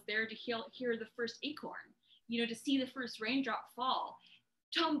Bombadil was there to hear the first acorn, you know, to see the first raindrop fall.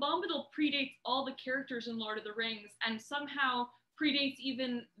 Tom Bombadil predates all the characters in Lord of the Rings and somehow predates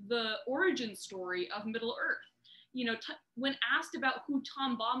even the origin story of Middle Earth. You know, when asked about who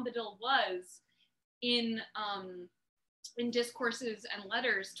Tom Bombadil was in discourses and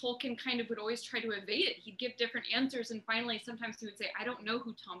letters, Tolkien kind of would always try to evade it. He'd give different answers, and finally, sometimes he would say, I don't know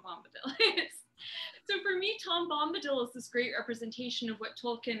who Tom Bombadil is. So for me, Tom Bombadil is this great representation of what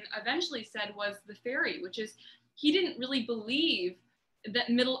Tolkien eventually said was the fairy, which is he didn't really believe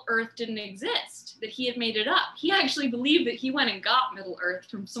that Middle Earth didn't exist, that he had made it up. He actually believed that he went and got Middle Earth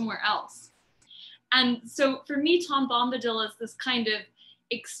from somewhere else. And so for me, Tom Bombadil is this kind of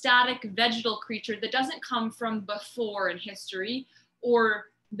ecstatic vegetal creature that doesn't come from before in history or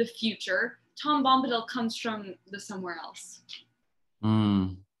the future. Tom Bombadil comes from the somewhere else.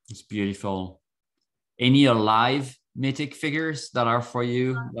 It's beautiful. Any alive mythic figures that are for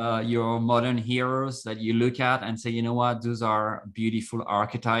you, your modern heroes that you look at and say, you know what, those are beautiful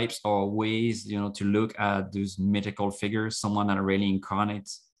archetypes or ways, you know, to look at those mythical figures, someone that really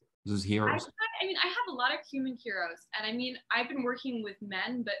incarnates those heroes? I mean, I have a lot of human heroes, and I mean, I've been working with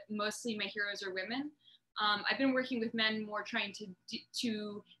men, but mostly my heroes are women. I've been working with men more trying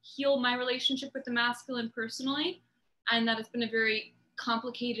to heal my relationship with the masculine personally, and that has been a very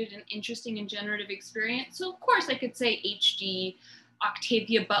complicated and interesting and generative experience. So of course I could say HD,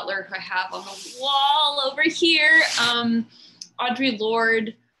 Octavia Butler, who I have on the wall over here, Audre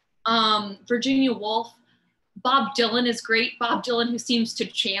Lorde, Virginia Woolf. Bob Dylan is great. Bob Dylan, who seems to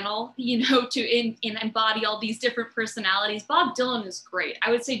channel, you know, to embody all these different personalities. Bob Dylan is great. I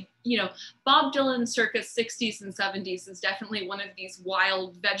would say, you know, Bob Dylan circa 60s and 70s is definitely one of these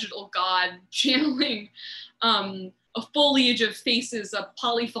wild vegetal god channeling a foliage of faces, a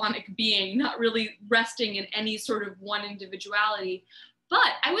polyphonic being, not really resting in any sort of one individuality.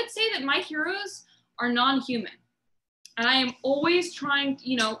 But I would say that my heroes are non-human. And I am always trying,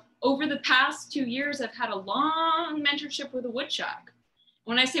 you know, over the past 2 years, I've had a long mentorship with a woodchuck.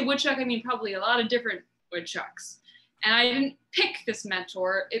 When I say woodchuck, I mean probably a lot of different woodchucks. And I didn't pick this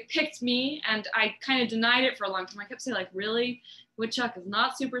mentor. It picked me, and I kind of denied it for a long time. I kept saying, like, really? Woodchuck is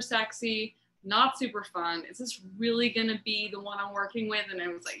not super sexy, not super fun. Is this really going to be the one I'm working with? And I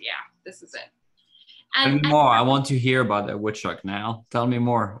was like, yeah, this is it. And tell me more. I want to hear about the woodchuck now. Tell me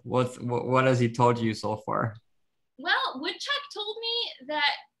more. What has he told you so far? Well, woodchuck told me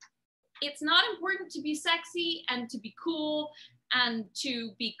that it's not important to be sexy and to be cool and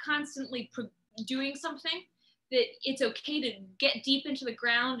to be constantly doing something, that it's okay to get deep into the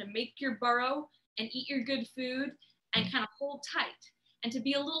ground and make your burrow and eat your good food and kind of hold tight and to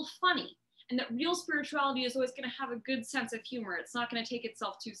be a little funny, and that real spirituality is always going to have a good sense of humor. It's not going to take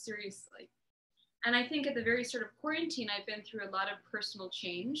itself too seriously. And I think at the very start of quarantine, I've been through a lot of personal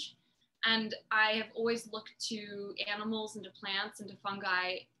change. And I have always looked to animals and to plants and to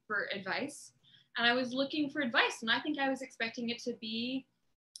fungi for advice. And I was looking for advice, and I think I was expecting it to be,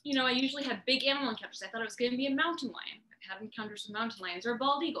 you know, I usually had big animal encounters. I thought it was going to be a mountain lion. I've had encounters with mountain lions or a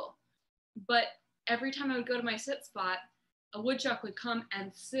bald eagle. But every time I would go to my sit spot, a woodchuck would come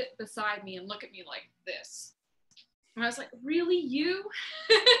and sit beside me and look at me like this. And I was like, really, you?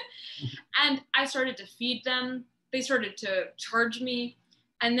 And I started to feed them. They started to charge me.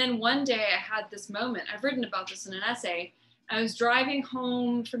 And then one day I had this moment. I've written about this in an essay. I was driving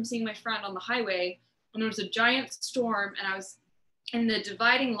home from seeing my friend on the highway, and there was a giant storm, and I was in the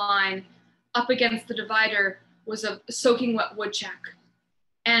dividing line. Up against the divider was a soaking wet woodchuck.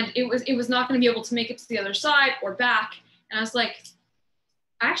 And it was not going to be able to make it to the other side or back. And I was like,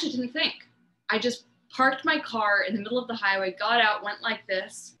 I actually didn't think. I just parked my car in the middle of the highway, got out, went like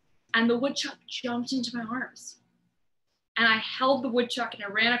this, and the woodchuck jumped into my arms. And I held the woodchuck and I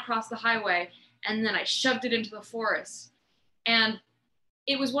ran across the highway, and then I shoved it into the forest. And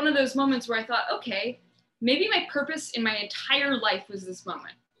it was one of those moments where I thought, okay, maybe my purpose in my entire life was this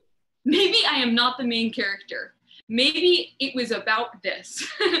moment. Maybe I am not the main character. Maybe it was about this.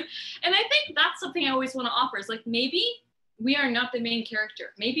 And I think that's something I always want to offer, is like, maybe we are not the main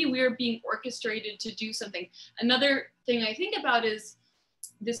character. Maybe we are being orchestrated to do something. Another thing I think about is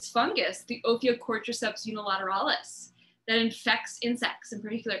this fungus, the Ophiocordyceps unilateralis, that infects insects, in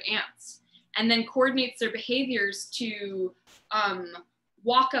particular ants, and then coordinates their behaviors to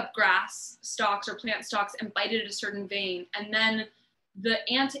walk up grass stalks or plant stalks and bite it at a certain vein. And then the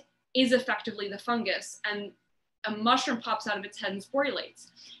ant is effectively the fungus, and a mushroom pops out of its head and sporulates.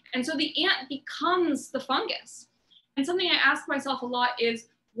 And so the ant becomes the fungus. And something I ask myself a lot is,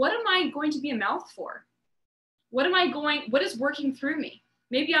 what am I going to be a mouth for? What is working through me?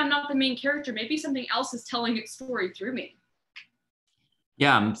 Maybe I'm not the main character. Maybe something else is telling its story through me.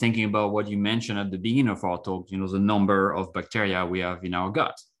 Yeah, I'm thinking about what you mentioned at the beginning of our talk, the number of bacteria we have in our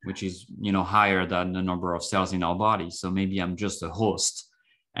gut, which is, higher than the number of cells in our body. So maybe I'm just a host,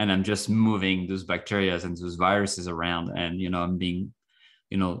 and I'm just moving those bacteria and those viruses around, and, I'm being,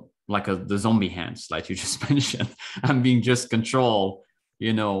 like the zombie hands, like you just mentioned. I'm being just controlled,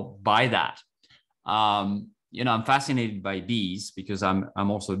 by that. I'm fascinated by bees because I'm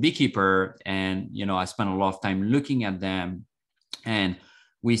also a beekeeper, and, I spend a lot of time looking at them. And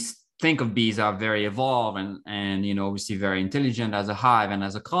we think of bees are very evolved and obviously very intelligent as a hive and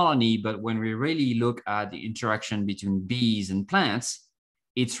as a colony. But when we really look at the interaction between bees and plants,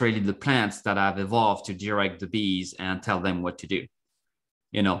 it's really the plants that have evolved to direct the bees and tell them what to do.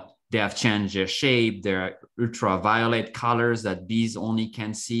 They have changed their shape, their ultraviolet colors that bees only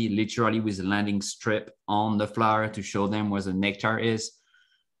can see, literally with a landing strip on the flower to show them where the nectar is.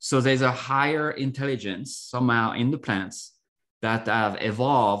 So there's a higher intelligence somehow in the plants that have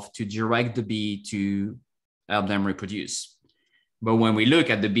evolved to direct the bee to help them reproduce. But when we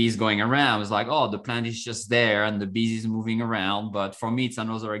look at the bees going around, it's like, oh, the plant is just there and the bees is moving around. But for me, it's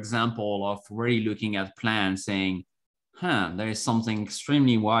another example of really looking at plants saying, there is something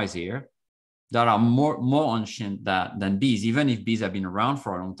extremely wise here that are more ancient than bees. Even if bees have been around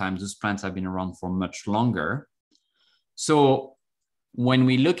for a long time, those plants have been around for much longer. So when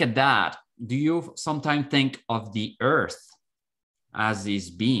we look at that, do you sometimes think of the earth as this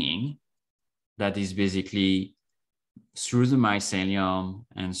being that is basically through the mycelium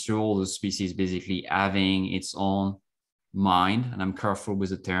and through all the species basically having its own mind, and I'm careful with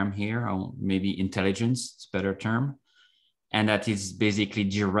the term here, or maybe intelligence, it's a better term, and that is basically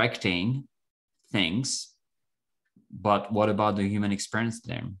directing things. But what about the human experience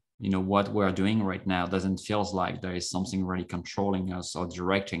then? What we're doing right now doesn't feel like there is something really controlling us or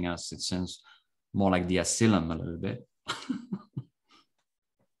directing us. It seems more like the asylum a little bit.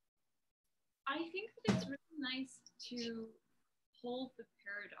 I think that it's really nice to hold the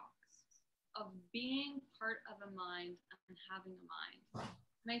paradox of being part of a mind and having a mind.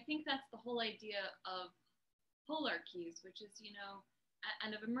 And I think that's the whole idea of polarchies, which is,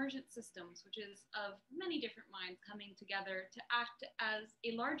 and of emergent systems, which is of many different minds coming together to act as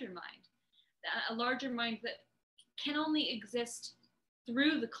a larger mind that can only exist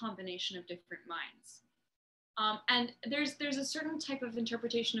through the combination of different minds. And there's a certain type of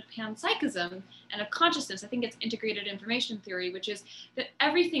interpretation of panpsychism and of consciousness. I think it's integrated information theory, which is that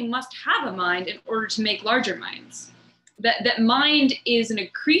everything must have a mind in order to make larger minds. That mind is an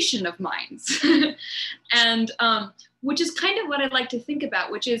accretion of minds, and which is kind of what I like to think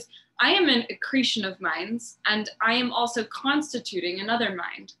about, which is I am an accretion of minds, and I am also constituting another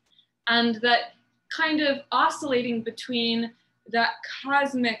mind, and that kind of oscillating between that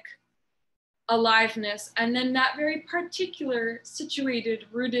cosmic aliveness, and then that very particular, situated,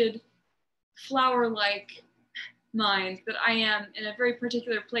 rooted, flower-like mind that I am in a very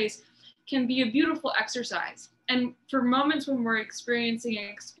particular place can be a beautiful exercise. And for moments when we're experiencing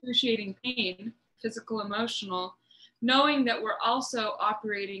excruciating pain, physical, emotional, knowing that we're also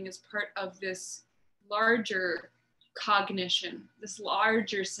operating as part of this larger cognition, this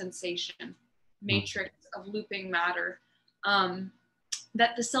larger sensation matrix of looping matter,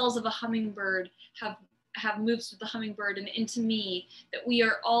 that the cells of a hummingbird have moves with the hummingbird and into me, that we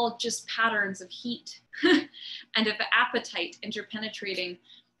are all just patterns of heat and of appetite interpenetrating.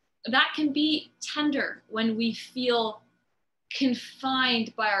 That can be tender when we feel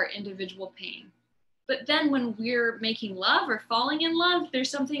confined by our individual pain. But then when we're making love or falling in love, there's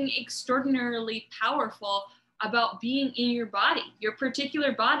something extraordinarily powerful about being in your body, your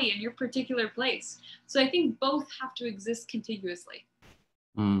particular body in your particular place. So I think both have to exist contiguously.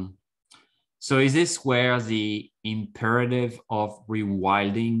 Mm. So is this where the imperative of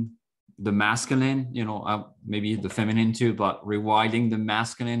rewilding the masculine, maybe the feminine too, but rewilding the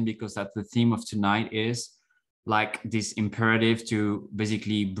masculine, because that's the theme of tonight, is like this imperative to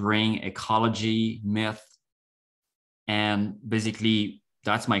basically bring ecology, myth, and basically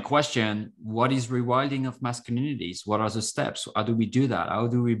that's my question. What is rewilding of masculinities? What are the steps? How do we do that? How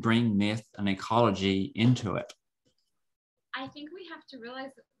do we bring myth and ecology into it? I think we have to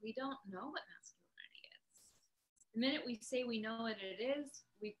realize that we don't know what masculinity is. The minute we say we know what it is,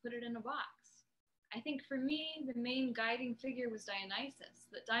 we put it in a box. I think for me, the main guiding figure was Dionysus.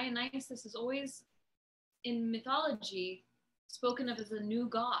 That Dionysus is always in mythology spoken of as a new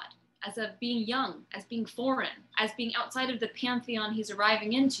god, as of being young, as being foreign, as being outside of the pantheon he's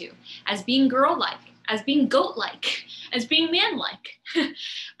arriving into, as being girl-like, as being goat-like, as being man-like,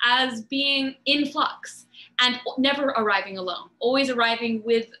 as being in flux, and never arriving alone, always arriving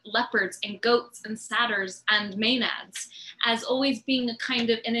with leopards and goats and satyrs and maenads, as always being a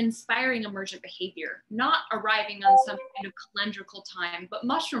kind of an inspiring emergent behavior, not arriving on some kind of calendrical time, but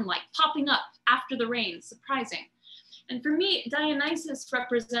mushroom-like, popping up after the rain, surprising. And for me, Dionysus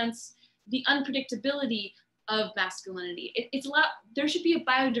represents the unpredictability of masculinity. There should be a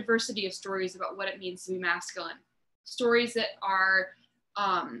biodiversity of stories about what it means to be masculine. Stories that are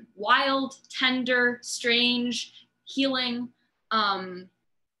wild, tender, strange, healing,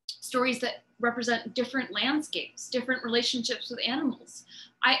 stories that represent different landscapes, different relationships with animals.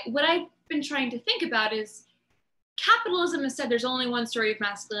 What I've been trying to think about is capitalism has said there's only one story of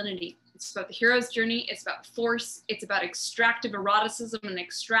masculinity. It's about the hero's journey. It's about force. It's about extractive eroticism and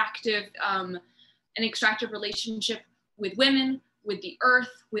an extractive relationship with women, with the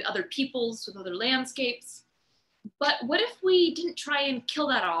earth, with other peoples, with other landscapes. But what if we didn't try and kill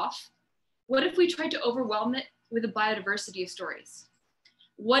that off? What if we tried to overwhelm it with a biodiversity of stories?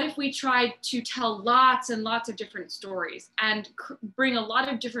 What if we tried to tell lots and lots of different stories and bring a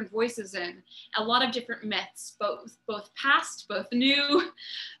lot of different voices in, a lot of different myths, both past, both new,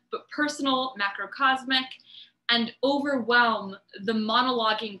 but personal, macrocosmic, and overwhelm the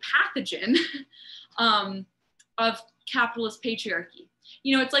monologuing pathogen of capitalist patriarchy?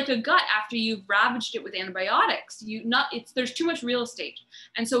 It's like a gut after you've ravaged it with antibiotics. There's too much real estate.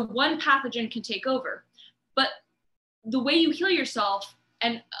 And so one pathogen can take over. But the way you heal yourself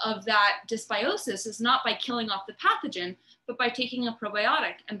and of that dysbiosis is not by killing off the pathogen, but by taking a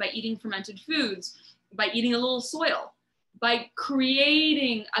probiotic and by eating fermented foods, by eating a little soil, by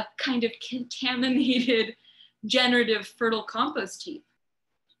creating a kind of contaminated, generative, fertile compost heap.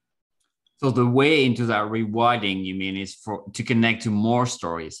 So the way into that rewilding, you mean, is to connect to more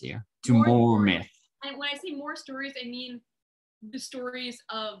stories here, to more myth. And when I say more stories, I mean the stories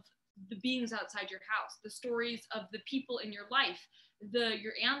of the beings outside your house, the stories of the people in your life,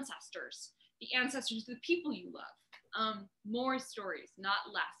 your ancestors, the ancestors of the people you love. More stories,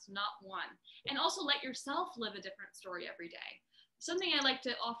 not less, not one. And also let yourself live a different story every day. Something I like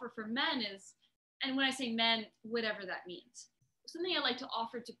to offer for men is, and when I say men, whatever that means, something I like to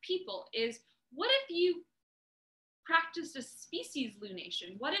offer to people is, what if you practiced a species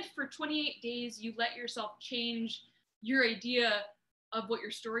lunation? What if for 28 days you let yourself change your idea of what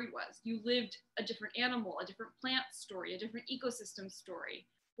your story was? You lived a different animal, a different plant story, a different ecosystem story.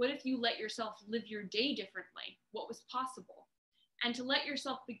 What if you let yourself live your day differently? What was possible? And to let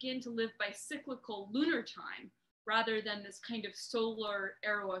yourself begin to live by cyclical lunar time rather than this kind of solar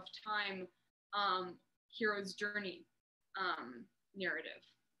arrow of time hero's journey narrative.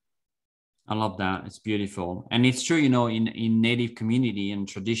 I love that. It's beautiful. And it's true, in native community and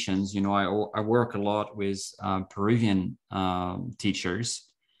traditions, I work a lot with Peruvian teachers,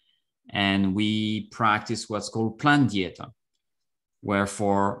 and we practice what's called plant dieta, where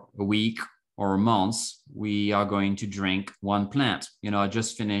for a week or months, we are going to drink one plant. You know, I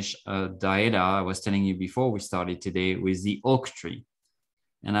just finished a dieta, I was telling you before we started today, with the oak tree.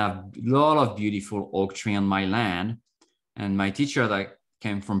 And I have a lot of beautiful oak tree on my land. And my teacher that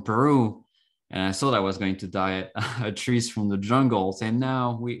came from Peru, and I thought I was going to diet trees from the jungle, said,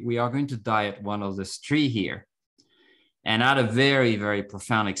 no, we are going to diet one of this tree here. And I had a very, very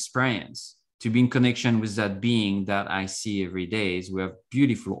profound experience to be in connection with that being that I see every day. We have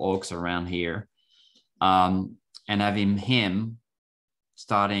beautiful oaks around here. And having him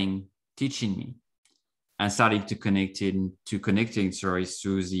starting teaching me and starting to connecting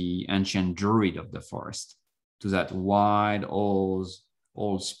through the ancient druid of the forest, to that wide old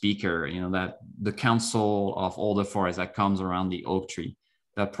speaker, you know, that the council of all the forest that comes around the oak tree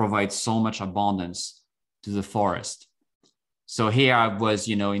that provides so much abundance to the forest. So here I was,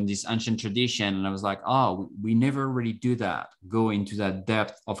 you know, in this ancient tradition, and I was like, oh, we never really do that, go into that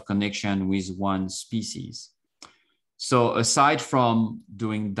depth of connection with one species. So aside from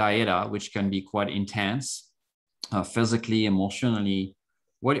doing dieta, which can be quite intense, physically, emotionally,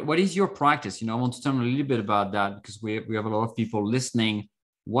 what is your practice? You know, I want to tell a little bit about that, because we have a lot of people listening.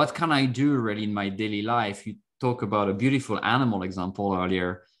 What can I do really in my daily life? You talk about a beautiful animal example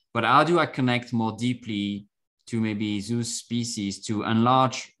earlier, but how do I connect more deeply to maybe those species, to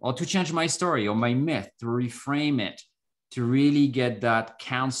enlarge or to change my story or my myth, to reframe it, to really get that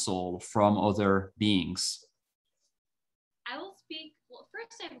counsel from other beings? I will speak. Well,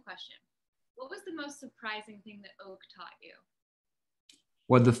 first I have a question. What was the most surprising thing that oak taught you?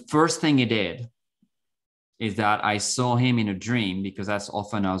 Well, the first thing he did is that I saw him in a dream, because that's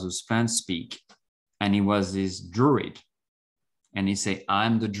often how those plants speak. And he was this druid. And he said,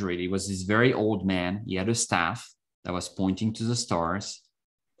 I'm the druid. He was this very old man. He had a staff that was pointing to the stars.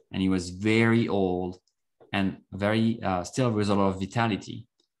 And he was very old and very, still with a lot of vitality.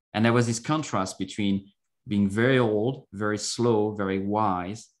 And there was this contrast between being very old, very slow, very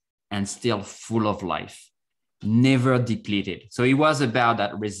wise, and still full of life, never depleted. So it was about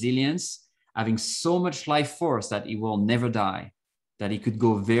that resilience, having so much life force that he will never die, that he could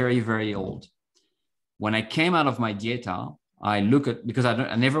go very, very old. When I came out of my dieta, I look at, because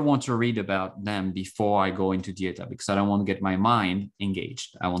I never want to read about them before I go into dieta, because I don't want to get my mind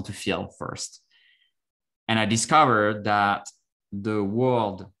engaged. I want to feel first. And I discovered that the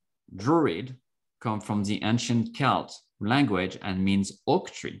word druid comes from the ancient Celt language and means oak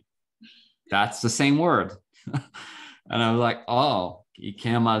tree. That's the same word. And I was like, oh, he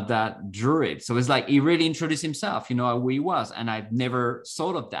came out that druid. So it's like he really introduced himself, you know, who he was. And I've never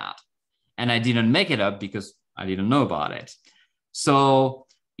thought of that. And I didn't make it up because I didn't know about it. So,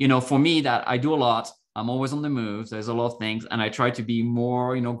 you know, for me, that I do a lot. I'm always on the move. There's a lot of things. And I try to be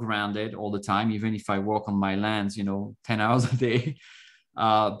more, you know, grounded all the time, even if I work on my lands, you know, 10 hours a day.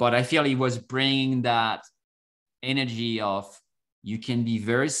 But I feel he was bringing that energy of, you can be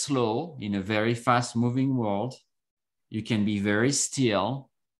very slow in a very fast moving world. You can be very still,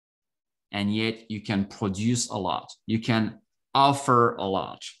 and yet you can produce a lot. You can offer a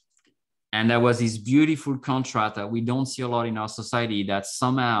lot. And there was this beautiful contrast that we don't see a lot in our society, that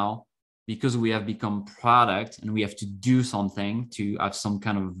somehow, because we have become product and we have to do something to have some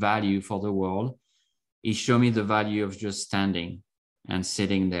kind of value for the world, it showed me the value of just standing and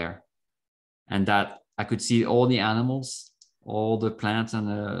sitting there. And that I could see all the animals, all the plants and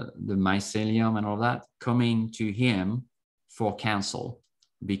the mycelium and all that coming to him for counsel,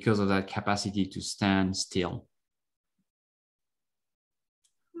 because of that capacity to stand still.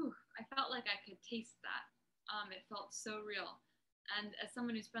 I felt like I could taste that. It felt so real. And as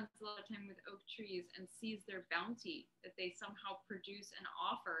someone who spends a lot of time with oak trees and sees their bounty that they somehow produce and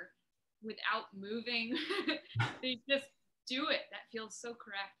offer without moving, they just do it. That feels so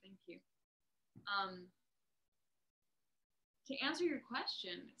correct. Thank you. To answer your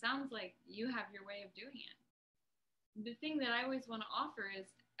question, it sounds like you have your way of doing it. The thing that I always want to offer is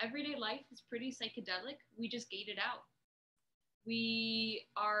everyday life is pretty psychedelic. We just gate it out. We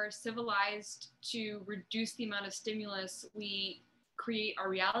are civilized to reduce the amount of stimulus we create our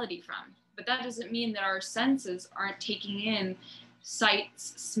reality from. But that doesn't mean that our senses aren't taking in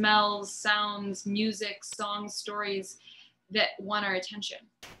sights, smells, sounds, music, songs, stories that want our attention.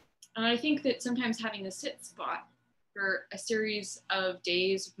 And I think that sometimes having a sit spot for a series of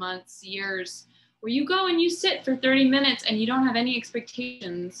days, months, years, where you go and you sit for 30 minutes and you don't have any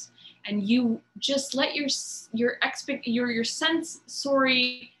expectations, and you just let your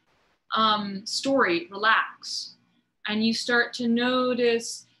sensory story relax, and you start to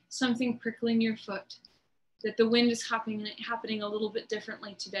notice something prickling your foot, that the wind is happening a little bit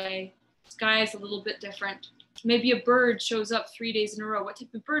differently today, sky is a little bit different, Maybe a bird shows up 3 days in a row. What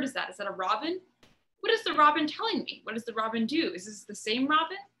type of bird is that? Is that a robin? What is the robin telling me? What does the robin do? Is this the same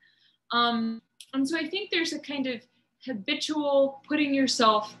robin? And so I think there's a kind of habitual putting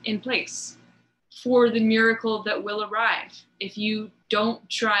yourself in place for the miracle that will arrive if you don't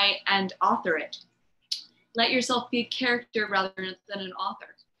try and author it. Let yourself be a character rather than an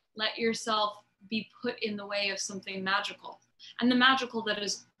author. Let yourself be put in the way of something magical, and the magical that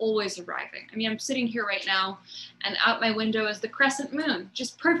is always arriving. I mean, I'm sitting here right now, and out my window is the crescent moon,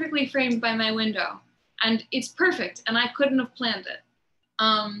 just perfectly framed by my window. And it's perfect, and I couldn't have planned it.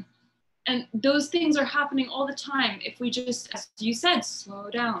 And those things are happening all the time if we just, as you said, slow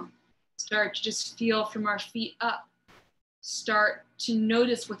down, start to just feel from our feet up, start to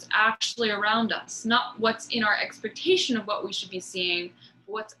notice what's actually around us, not what's in our expectation of what we should be seeing,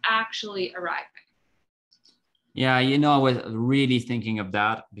 but what's actually arriving. Yeah, you know, I was really thinking of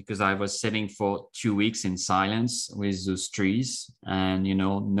that because I was sitting for 2 weeks in silence with those trees, and, you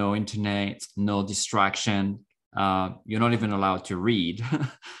know, no internet, no distraction. You're not even allowed to read.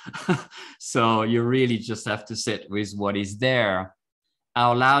 So you really just have to sit with what is there.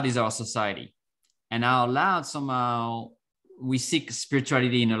 Out loud is our society. And out loud, somehow, we seek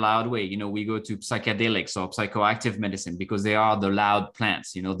spirituality in a loud way. You know, we go to psychedelics or psychoactive medicine because they are the loud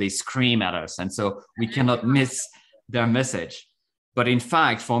plants. You know, they scream at us. And so we cannot miss their message. But in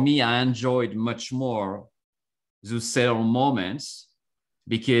fact, for me, I enjoyed much more those settled moments,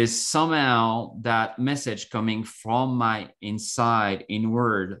 because somehow that message coming from my inside,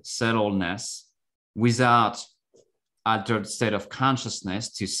 inward settledness, without altered state of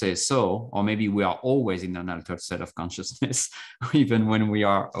consciousness to say so, or maybe we are always in an altered state of consciousness, even when we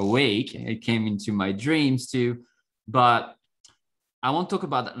are awake. It came into my dreams too. But I want to talk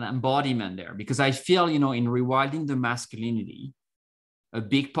about an embodiment there, because I feel, you know, in rewilding the masculinity, a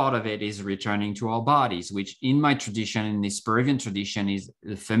big part of it is returning to our bodies, which in my tradition, in this Peruvian tradition, is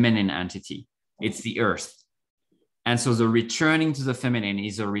the feminine entity. It's the earth. And so the returning to the feminine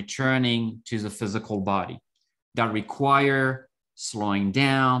is a returning to the physical body that require slowing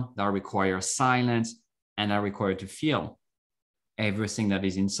down, that require silence, and that require to feel everything that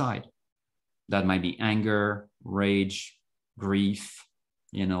is inside. That might be anger, rage, grief,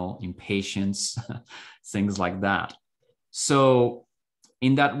 you know, impatience, things like that. So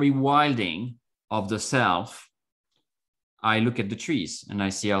in that rewilding of the self, I look at the trees and I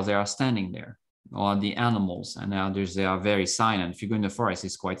see how they are standing there, or the animals, and now they are very silent. If you go in the forest,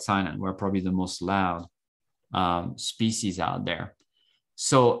 it's quite silent. We're probably the most loud species out there.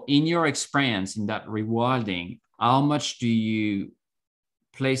 So in your experience in that rewilding, how much do you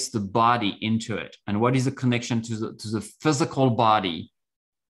place the body into it? And what is the connection to the physical body?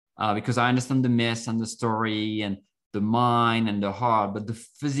 Because I understand the myths and the story and the mind and the heart, but the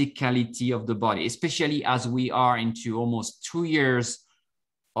physicality of the body, especially as we are into almost 2 years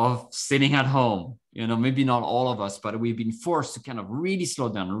of sitting at home, you know, maybe not all of us, but we've been forced to kind of really slow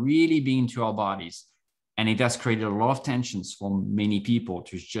down, really be into our bodies. And it has created a lot of tensions for many people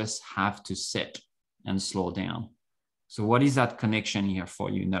to just have to sit and slow down. So what is that connection here for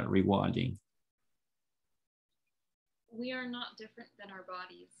you in that rewilding? We are not different than our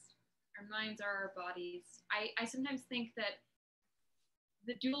bodies. Our minds are our bodies. I sometimes think that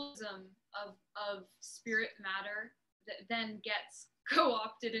the dualism of spirit matter that then gets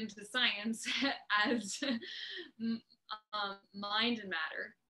co-opted into science as mind and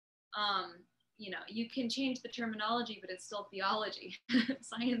matter. You know, you can change the terminology, but it's still theology.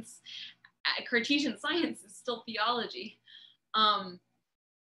 Science, Cartesian science is still theology.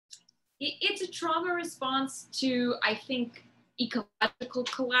 It's a trauma response to, I think, ecological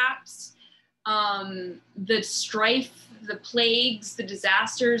collapse, the strife, the plagues, the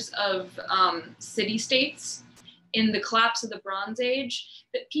disasters of city-states in the collapse of the Bronze Age,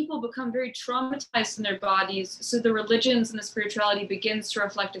 that people become very traumatized in their bodies. So the religions and the spirituality begins to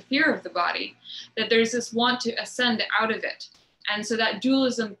reflect a fear of the body, that there's this want to ascend out of it. And so that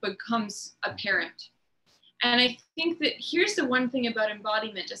dualism becomes apparent. And I think that here's the one thing about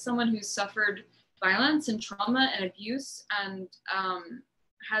embodiment, as someone who's suffered violence and trauma and abuse and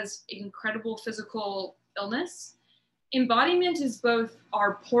has incredible physical illness, embodiment is both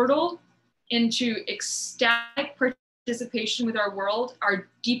our portal into ecstatic participation with our world, our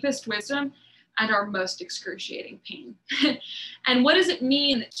deepest wisdom, and our most excruciating pain. And what does it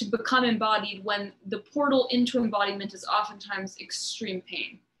mean to become embodied when the portal into embodiment is oftentimes extreme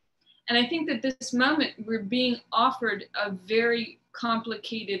pain? And I think that this moment we're being offered a very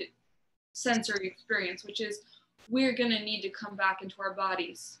complicated sensory experience, which is we're going to need to come back into our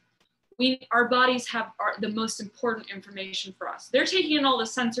bodies. Our bodies have the most important information for us. They're taking in all the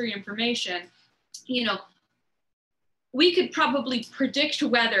sensory information, you know, we could probably predict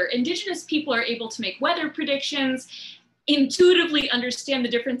weather. Indigenous people are able to make weather predictions, intuitively understand the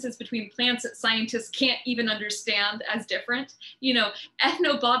differences between plants that scientists can't even understand as different. You know,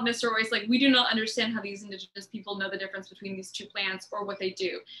 ethnobotanists are always like, we do not understand how these indigenous people know the difference between these two plants or what they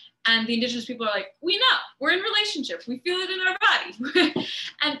do. And the indigenous people are like, we know, we're in relationships, we feel it in our body.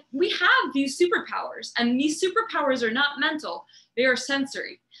 And we have these superpowers, and these superpowers are not mental, they are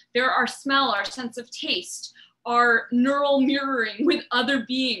sensory. They're our smell, our sense of taste, our neural mirroring with other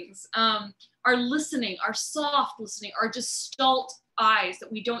beings, our listening, our soft listening, our gestalt eyes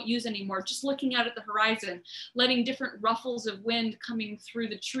that we don't use anymore, just looking out at the horizon, letting different ruffles of wind coming through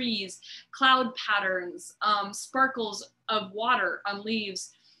the trees, cloud patterns, sparkles of water on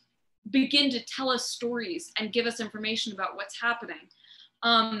leaves begin to tell us stories and give us information about what's happening.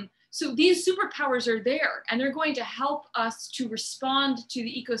 So these superpowers are there, and they're going to help us to respond to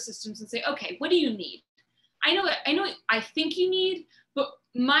the ecosystems and say, okay, what do you need? I know I think you need, but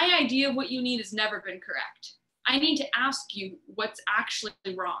my idea of what you need has never been correct. I need to ask you what's actually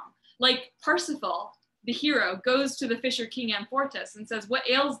wrong. Like Parzifal, the hero, goes to the fisher king Amfortas and says, what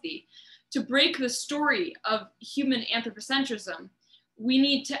ails thee? To break the story of human anthropocentrism, we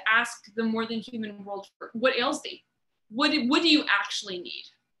need to ask the more than human world, what ails thee? What do you actually need?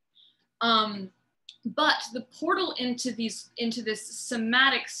 But the portal into this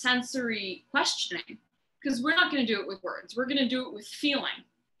somatic sensory questioning, because we're not going to do it with words, we're going to do it with feeling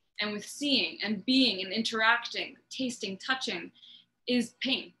and with seeing and being and interacting, tasting, touching, is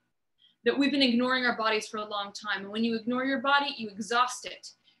pain. That we've been ignoring our bodies for a long time. And when you ignore your body, you exhaust it,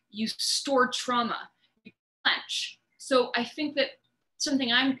 you store trauma, you clench. So I think that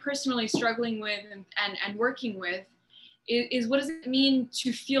something I'm personally struggling with and working with is what does it mean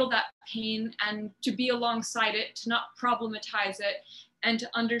to feel that pain and to be alongside it, to not problematize it, and to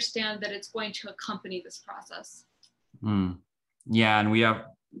understand that it's going to accompany this process. Yeah, and we have,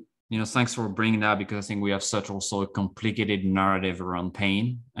 thanks for bringing that, because I think we have such also a complicated narrative around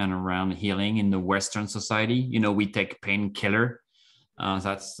pain and around healing in the Western society. We take painkiller.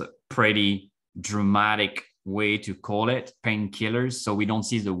 That's a pretty dramatic way to call it, painkillers. So we don't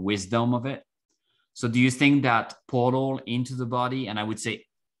see the wisdom of it. So do you think that portal into the body, and I would say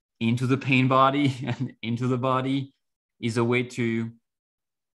into the pain body and into the body, is a way to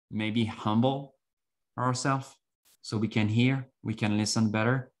maybe humble ourselves so we can hear, we can listen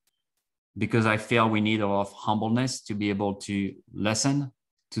better? Because I feel we need a lot of humbleness to be able to listen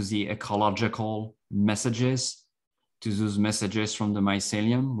to the ecological messages, to those messages from the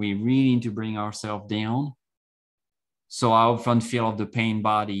mycelium. We really need to bring ourselves down. So I often feel of the pain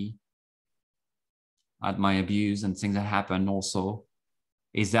body at my abuse and things that happen also.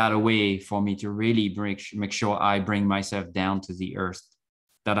 Is that a way for me to really make sure I bring myself down to the earth,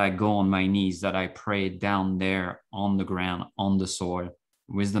 that I go on my knees, that I pray down there on the ground, on the soil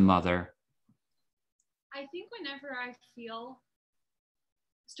with the mother? I think whenever I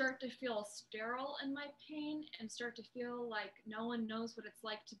start to feel sterile in my pain and start to feel like no one knows what it's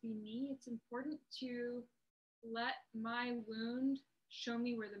like to be me, it's important to let my wound show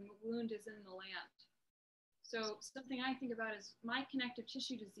me where the wound is in the land. So something I think about is my connective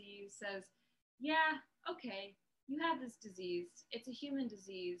tissue disease says, yeah, okay, you have this disease. It's a human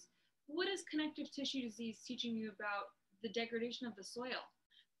disease. What is connective tissue disease teaching you about the degradation of the soil,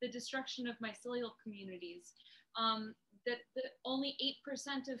 the destruction of mycelial communities, that only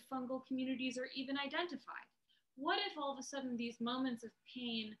 8% of fungal communities are even identified? What if all of a sudden these moments of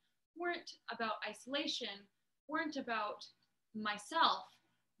pain weren't about isolation, weren't about myself,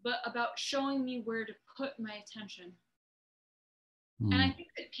 but about showing me where to put my attention? And I think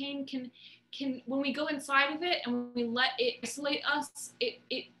that pain can when we go inside of it and when we let it isolate us,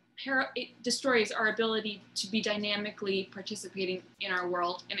 it destroys our ability to be dynamically participating in our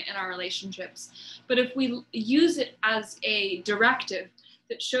world and in our relationships. But if we use it as a directive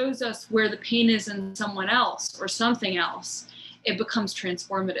that shows us where the pain is in someone else or something else, it becomes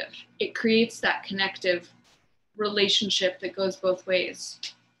transformative. It creates that connective relationship that goes both ways.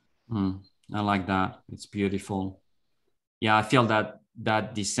 I like that. It's beautiful. Yeah, I feel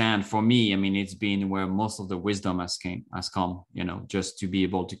that descent for me, it's been where most of the wisdom has come, just to be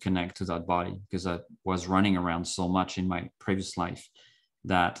able to connect to that body, because I was running around so much in my previous life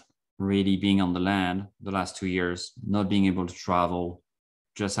that really being on the land the last 2 years, not being able to travel,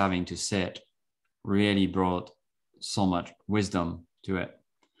 just having to sit, really brought so much wisdom to it.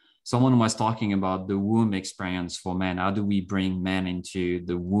 Someone was talking about the womb experience for men. How do we bring men into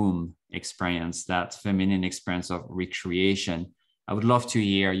the womb experience, that feminine experience of recreation? I would love to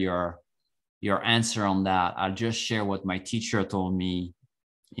hear your answer on that. I'll just share what my teacher told me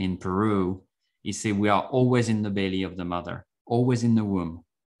in Peru. He said, we are always in the belly of the mother, always in the womb.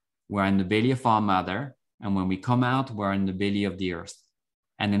 We're in the belly of our mother. And when we come out, we're in the belly of the earth.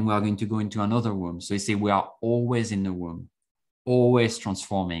 And then we are going to go into another womb. So he said, we are always in the womb, always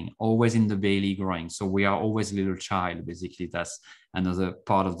transforming, always in the belly growing. So we are always a little child, basically. That's another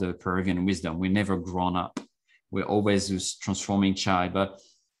part of the Peruvian wisdom. We're never grown up. We're always this transforming child. But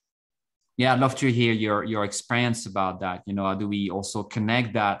yeah, I'd love to hear your experience about that. You know, how do we also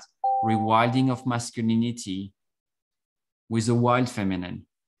connect that rewilding of masculinity with the wild feminine?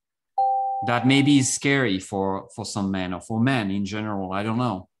 That maybe is scary for some men or for men in general. I don't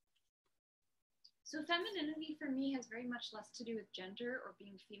know. So femininity for me has very much less to do with gender or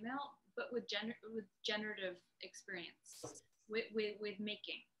being female, but with generative experience, with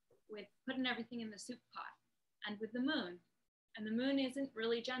making, with putting everything in the soup pot, and with the moon. And the moon isn't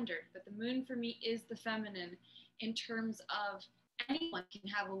really gendered, but the moon for me is the feminine in terms of anyone can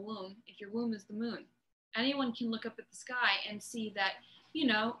have a womb if your womb is the moon. Anyone can look up at the sky and see that, you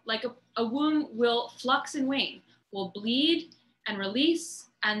know, like a womb will flux and wane, will bleed and release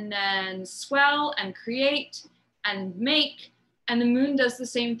and then swell and create and make. And the moon does the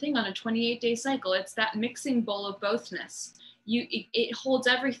same thing on a 28-day cycle. It's that mixing bowl of bothness. It holds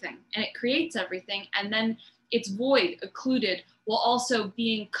everything and it creates everything. And then it's void, occluded, while also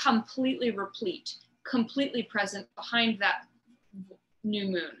being completely replete, completely present behind that new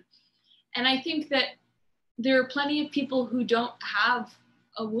moon. And I think that there are plenty of people who don't have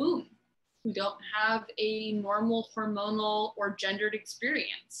a womb, who don't have a normal hormonal or gendered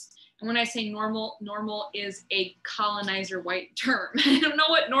experience. And when I say normal, normal is a colonizer white term. I don't know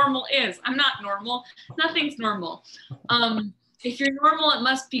what normal is. I'm not normal. Nothing's normal. If you're normal, it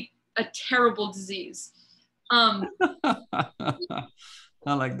must be a terrible disease. I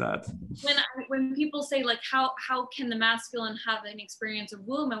like that. When people say like, how can the masculine have an experience of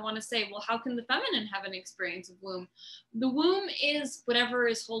womb? I want to say, well, how can the feminine have an experience of womb? The womb is whatever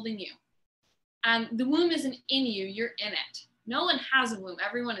is holding you. And the womb isn't in you, you're in it. No one has a womb,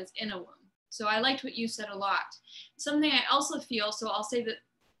 everyone is in a womb. So I liked what you said a lot. Something I also feel, so I'll say that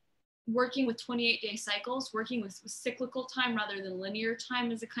working with 28-day cycles, working with cyclical time rather than linear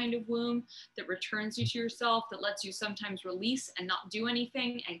time is a kind of womb that returns you to yourself, that lets you sometimes release and not do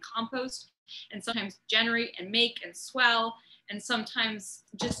anything and compost, and sometimes generate and make and swell, and sometimes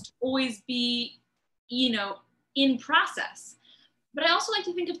just always be, you know, in process. But I also like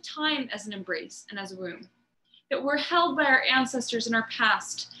to think of time as an embrace and as a womb, that we're held by our ancestors in our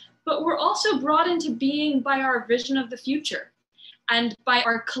past, but we're also brought into being by our vision of the future and by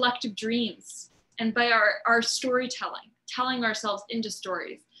our collective dreams and by our storytelling, telling ourselves into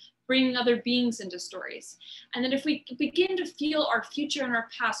stories, bringing other beings into stories. And that if we begin to feel our future and our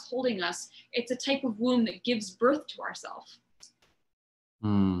past holding us, it's a type of womb that gives birth to ourselves.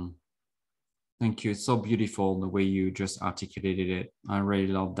 Thank you. It's so beautiful the way you just articulated it. I really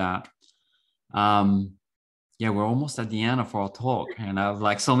love that. Yeah, we're almost at the end of our talk, and I have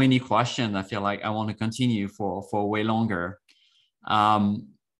like so many questions. I feel like I want to continue for way longer.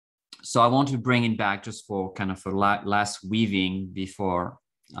 So I want to bring it back just for kind of a last weaving before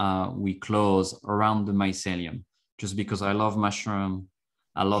we close around the mycelium, just because I love mushroom.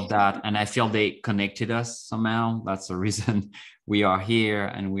 I love that. And I feel they connected us somehow. That's the reason we are here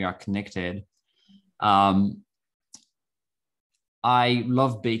and we are connected. I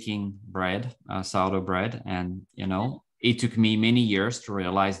love baking bread, sourdough bread. And, you know, it took me many years to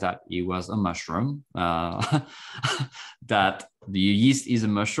realize that it was a mushroom, that the yeast is a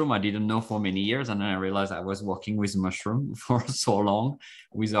mushroom. I didn't know for many years. And then I realized I was working with mushroom for so long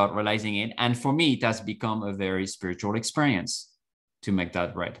without realizing it. And for me, it has become a very spiritual experience to make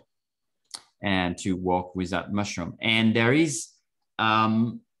that bread and to work with that mushroom. And there is,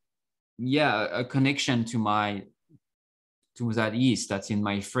 a connection to that yeast that's in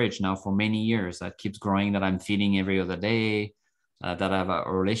my fridge now for many years, that keeps growing, that I'm feeding every other day, that I have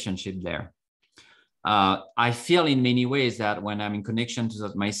a relationship there. I feel in many ways that when I'm in connection to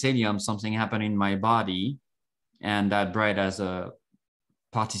that mycelium, something happened in my body, and that bread has a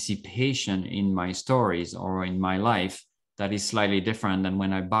participation in my stories or in my life that is slightly different than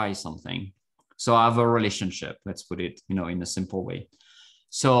when I buy something. So I have a relationship, let's put it, you know, in a simple way.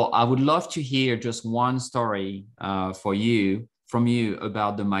 So I would love to hear just one story from you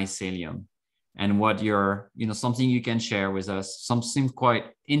about the mycelium, and what something you can share with us, something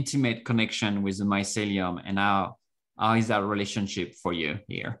quite intimate connection with the mycelium, and how is that relationship for you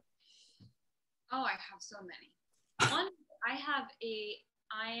here? Oh, I have so many. One, I have a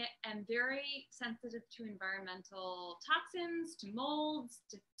I am very sensitive to environmental toxins, to molds,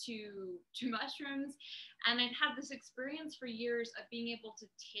 to mushrooms. And I'd had this experience for years of being able to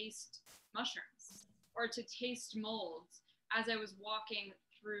taste mushrooms or to taste molds as I was walking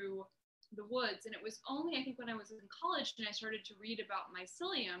through the woods. And it was only, I think, when I was in college and I started to read about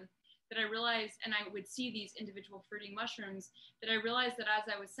mycelium that I realized, and I would see these individual fruiting mushrooms, that I realized that as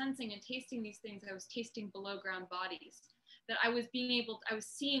I was sensing and tasting these things, I was tasting below ground bodies. That I was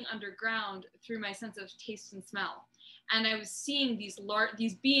seeing underground through my sense of taste and smell. And I was seeing these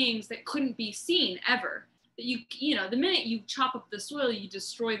beings that couldn't be seen ever. That you know, the minute you chop up the soil, you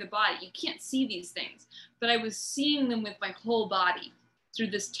destroy the body. You can't see these things. But I was seeing them with my whole body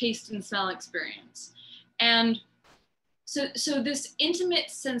through this taste and smell experience. And so this intimate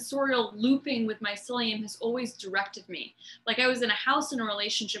sensorial looping with mycelium has always directed me. Like I was in a house in a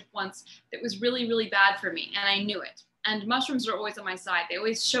relationship once that was really, really bad for me, and I knew it. And mushrooms are always on my side. They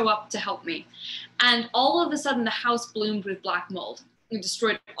always show up to help me. And all of a sudden, the house bloomed with black mold. It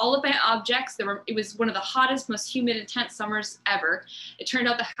destroyed all of my objects. It was one of the hottest, most humid, intense summers ever. It turned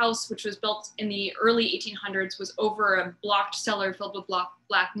out the house, which was built in the early 1800s, was over a blocked cellar filled with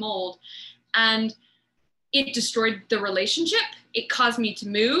black mold. And it destroyed the relationship. It caused me to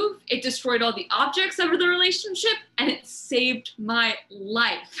move. It destroyed all the objects of the relationship, and it saved my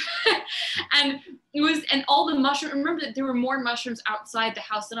life. And all the mushrooms, remember that there were more mushrooms outside the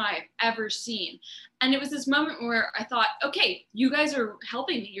house than I have ever seen. And it was this moment where I thought, okay, you guys are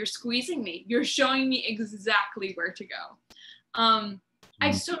helping me. You're squeezing me. You're showing me exactly where to go. I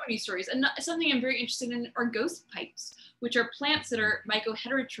have so many stories. And something I'm very interested in are ghost pipes, which are plants that are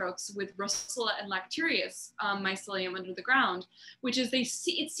mycoheterotrophs with Rossula and Lacterius mycelium under the ground, which is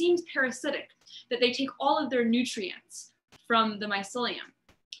it seems parasitic, that they take all of their nutrients from the mycelium.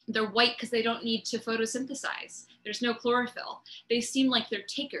 They're white because they don't need to photosynthesize. There's no chlorophyll. They seem like they're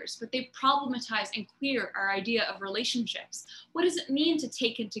takers, but they problematize and clear our idea of relationships. What does it mean to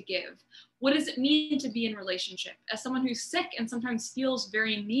take and to give? What does it mean to be in relationship? As someone who's sick and sometimes feels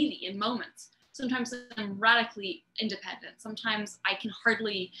very needy in moments, sometimes I'm radically independent. Sometimes I can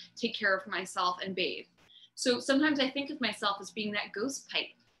hardly take care of myself and bathe. So sometimes I think of myself as being that ghost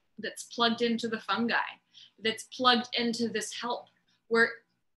pipe that's plugged into the fungi, that's plugged into this help, where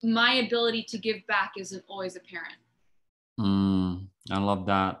my ability to give back isn't always apparent. I love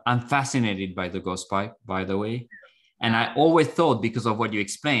that. I'm fascinated by the ghost pipe, by the way. And I always thought, because of what you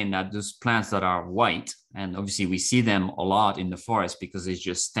explained, that those plants that are white, and obviously we see them a lot in the forest because they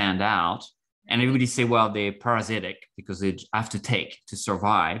just stand out. And everybody say, well, they're parasitic because they have to take to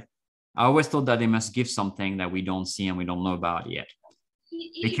survive. I always thought that they must give something that we don't see and we don't know about yet.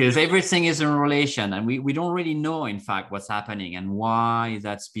 Because everything is in relation, and we don't really know, in fact, what's happening and why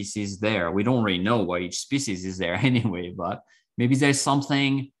that species is there. We don't really know why each species is there anyway, but maybe there's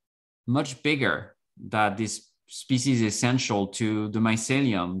something much bigger that this species is essential to the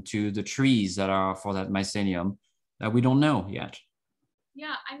mycelium, to the trees that are for that mycelium that we don't know yet.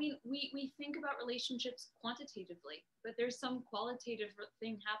 Yeah, I mean, we think about relationships quantitatively, but there's some qualitative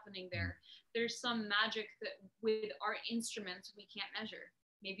thing happening there. There's some magic that with our instruments we can't measure.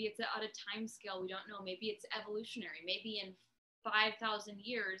 Maybe it's at a time scale we don't know. Maybe it's evolutionary. Maybe in 5,000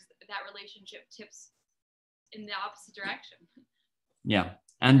 years that relationship tips in the opposite direction. Yeah,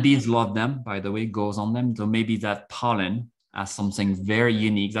 and bees love them, by the way, goes on them. So maybe that pollen as something very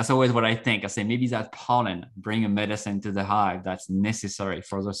unique. That's always what I think. I say maybe that pollen bring a medicine to the hive that's necessary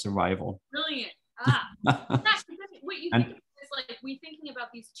for the survival. Brilliant. What you think is like we thinking about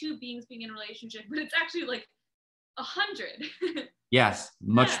these two beings being in a relationship, but it's actually like 100. Yes,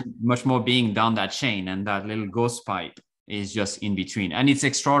 much more being down that chain, and that little ghost pipe is just in between. And it's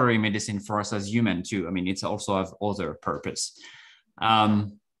extraordinary medicine for us as human too. I mean, it's also have other purpose.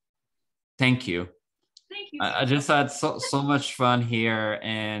 Thank you. Thank you. I just had so much fun here,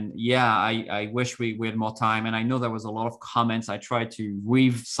 and yeah, I wish we had more time. And I know there was a lot of comments. I tried to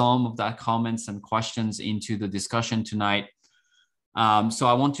weave some of that comments and questions into the discussion tonight. So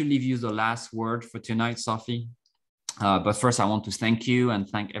I want to leave you the last word for tonight, Sophie. But first, I want to thank you and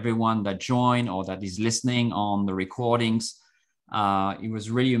thank everyone that joined or that is listening on the recordings. It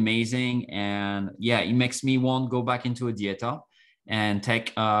was really amazing, and yeah, it makes me want to go back into a dieta and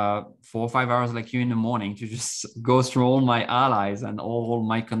take 4 or 5 hours like you in the morning to just go through all my allies and all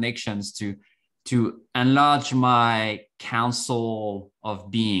my connections to enlarge my council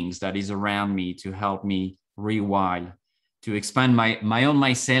of beings that is around me, to help me rewild, to expand my own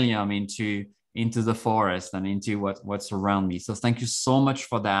mycelium into the forest and into what's around me. So thank you so much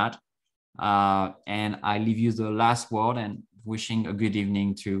for that. And I leave you the last word and wishing a good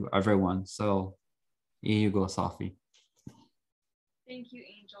evening to everyone. So here you go, Sophie. Thank you,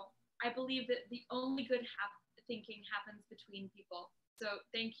 Angel. I believe that the only good thinking happens between people. So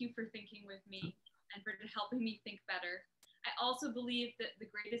thank you for thinking with me and for helping me think better. I also believe that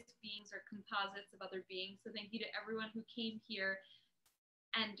the greatest beings are composites of other beings. So thank you to everyone who came here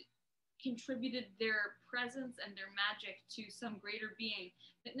and contributed their presence and their magic to some greater being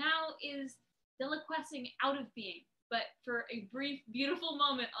that now is deliquescing out of being, but for a brief, beautiful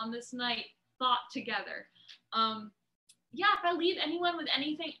moment on this night, thought together. Yeah, if I leave anyone with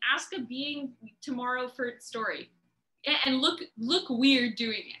anything, ask a being tomorrow for its story. And look weird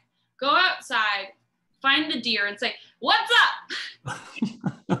doing it. Go outside, find the deer and say, "What's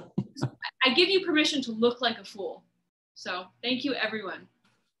up?" I give you permission to look like a fool. So thank you, everyone.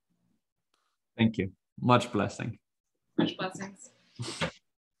 Thank you. Much blessing. Much blessings.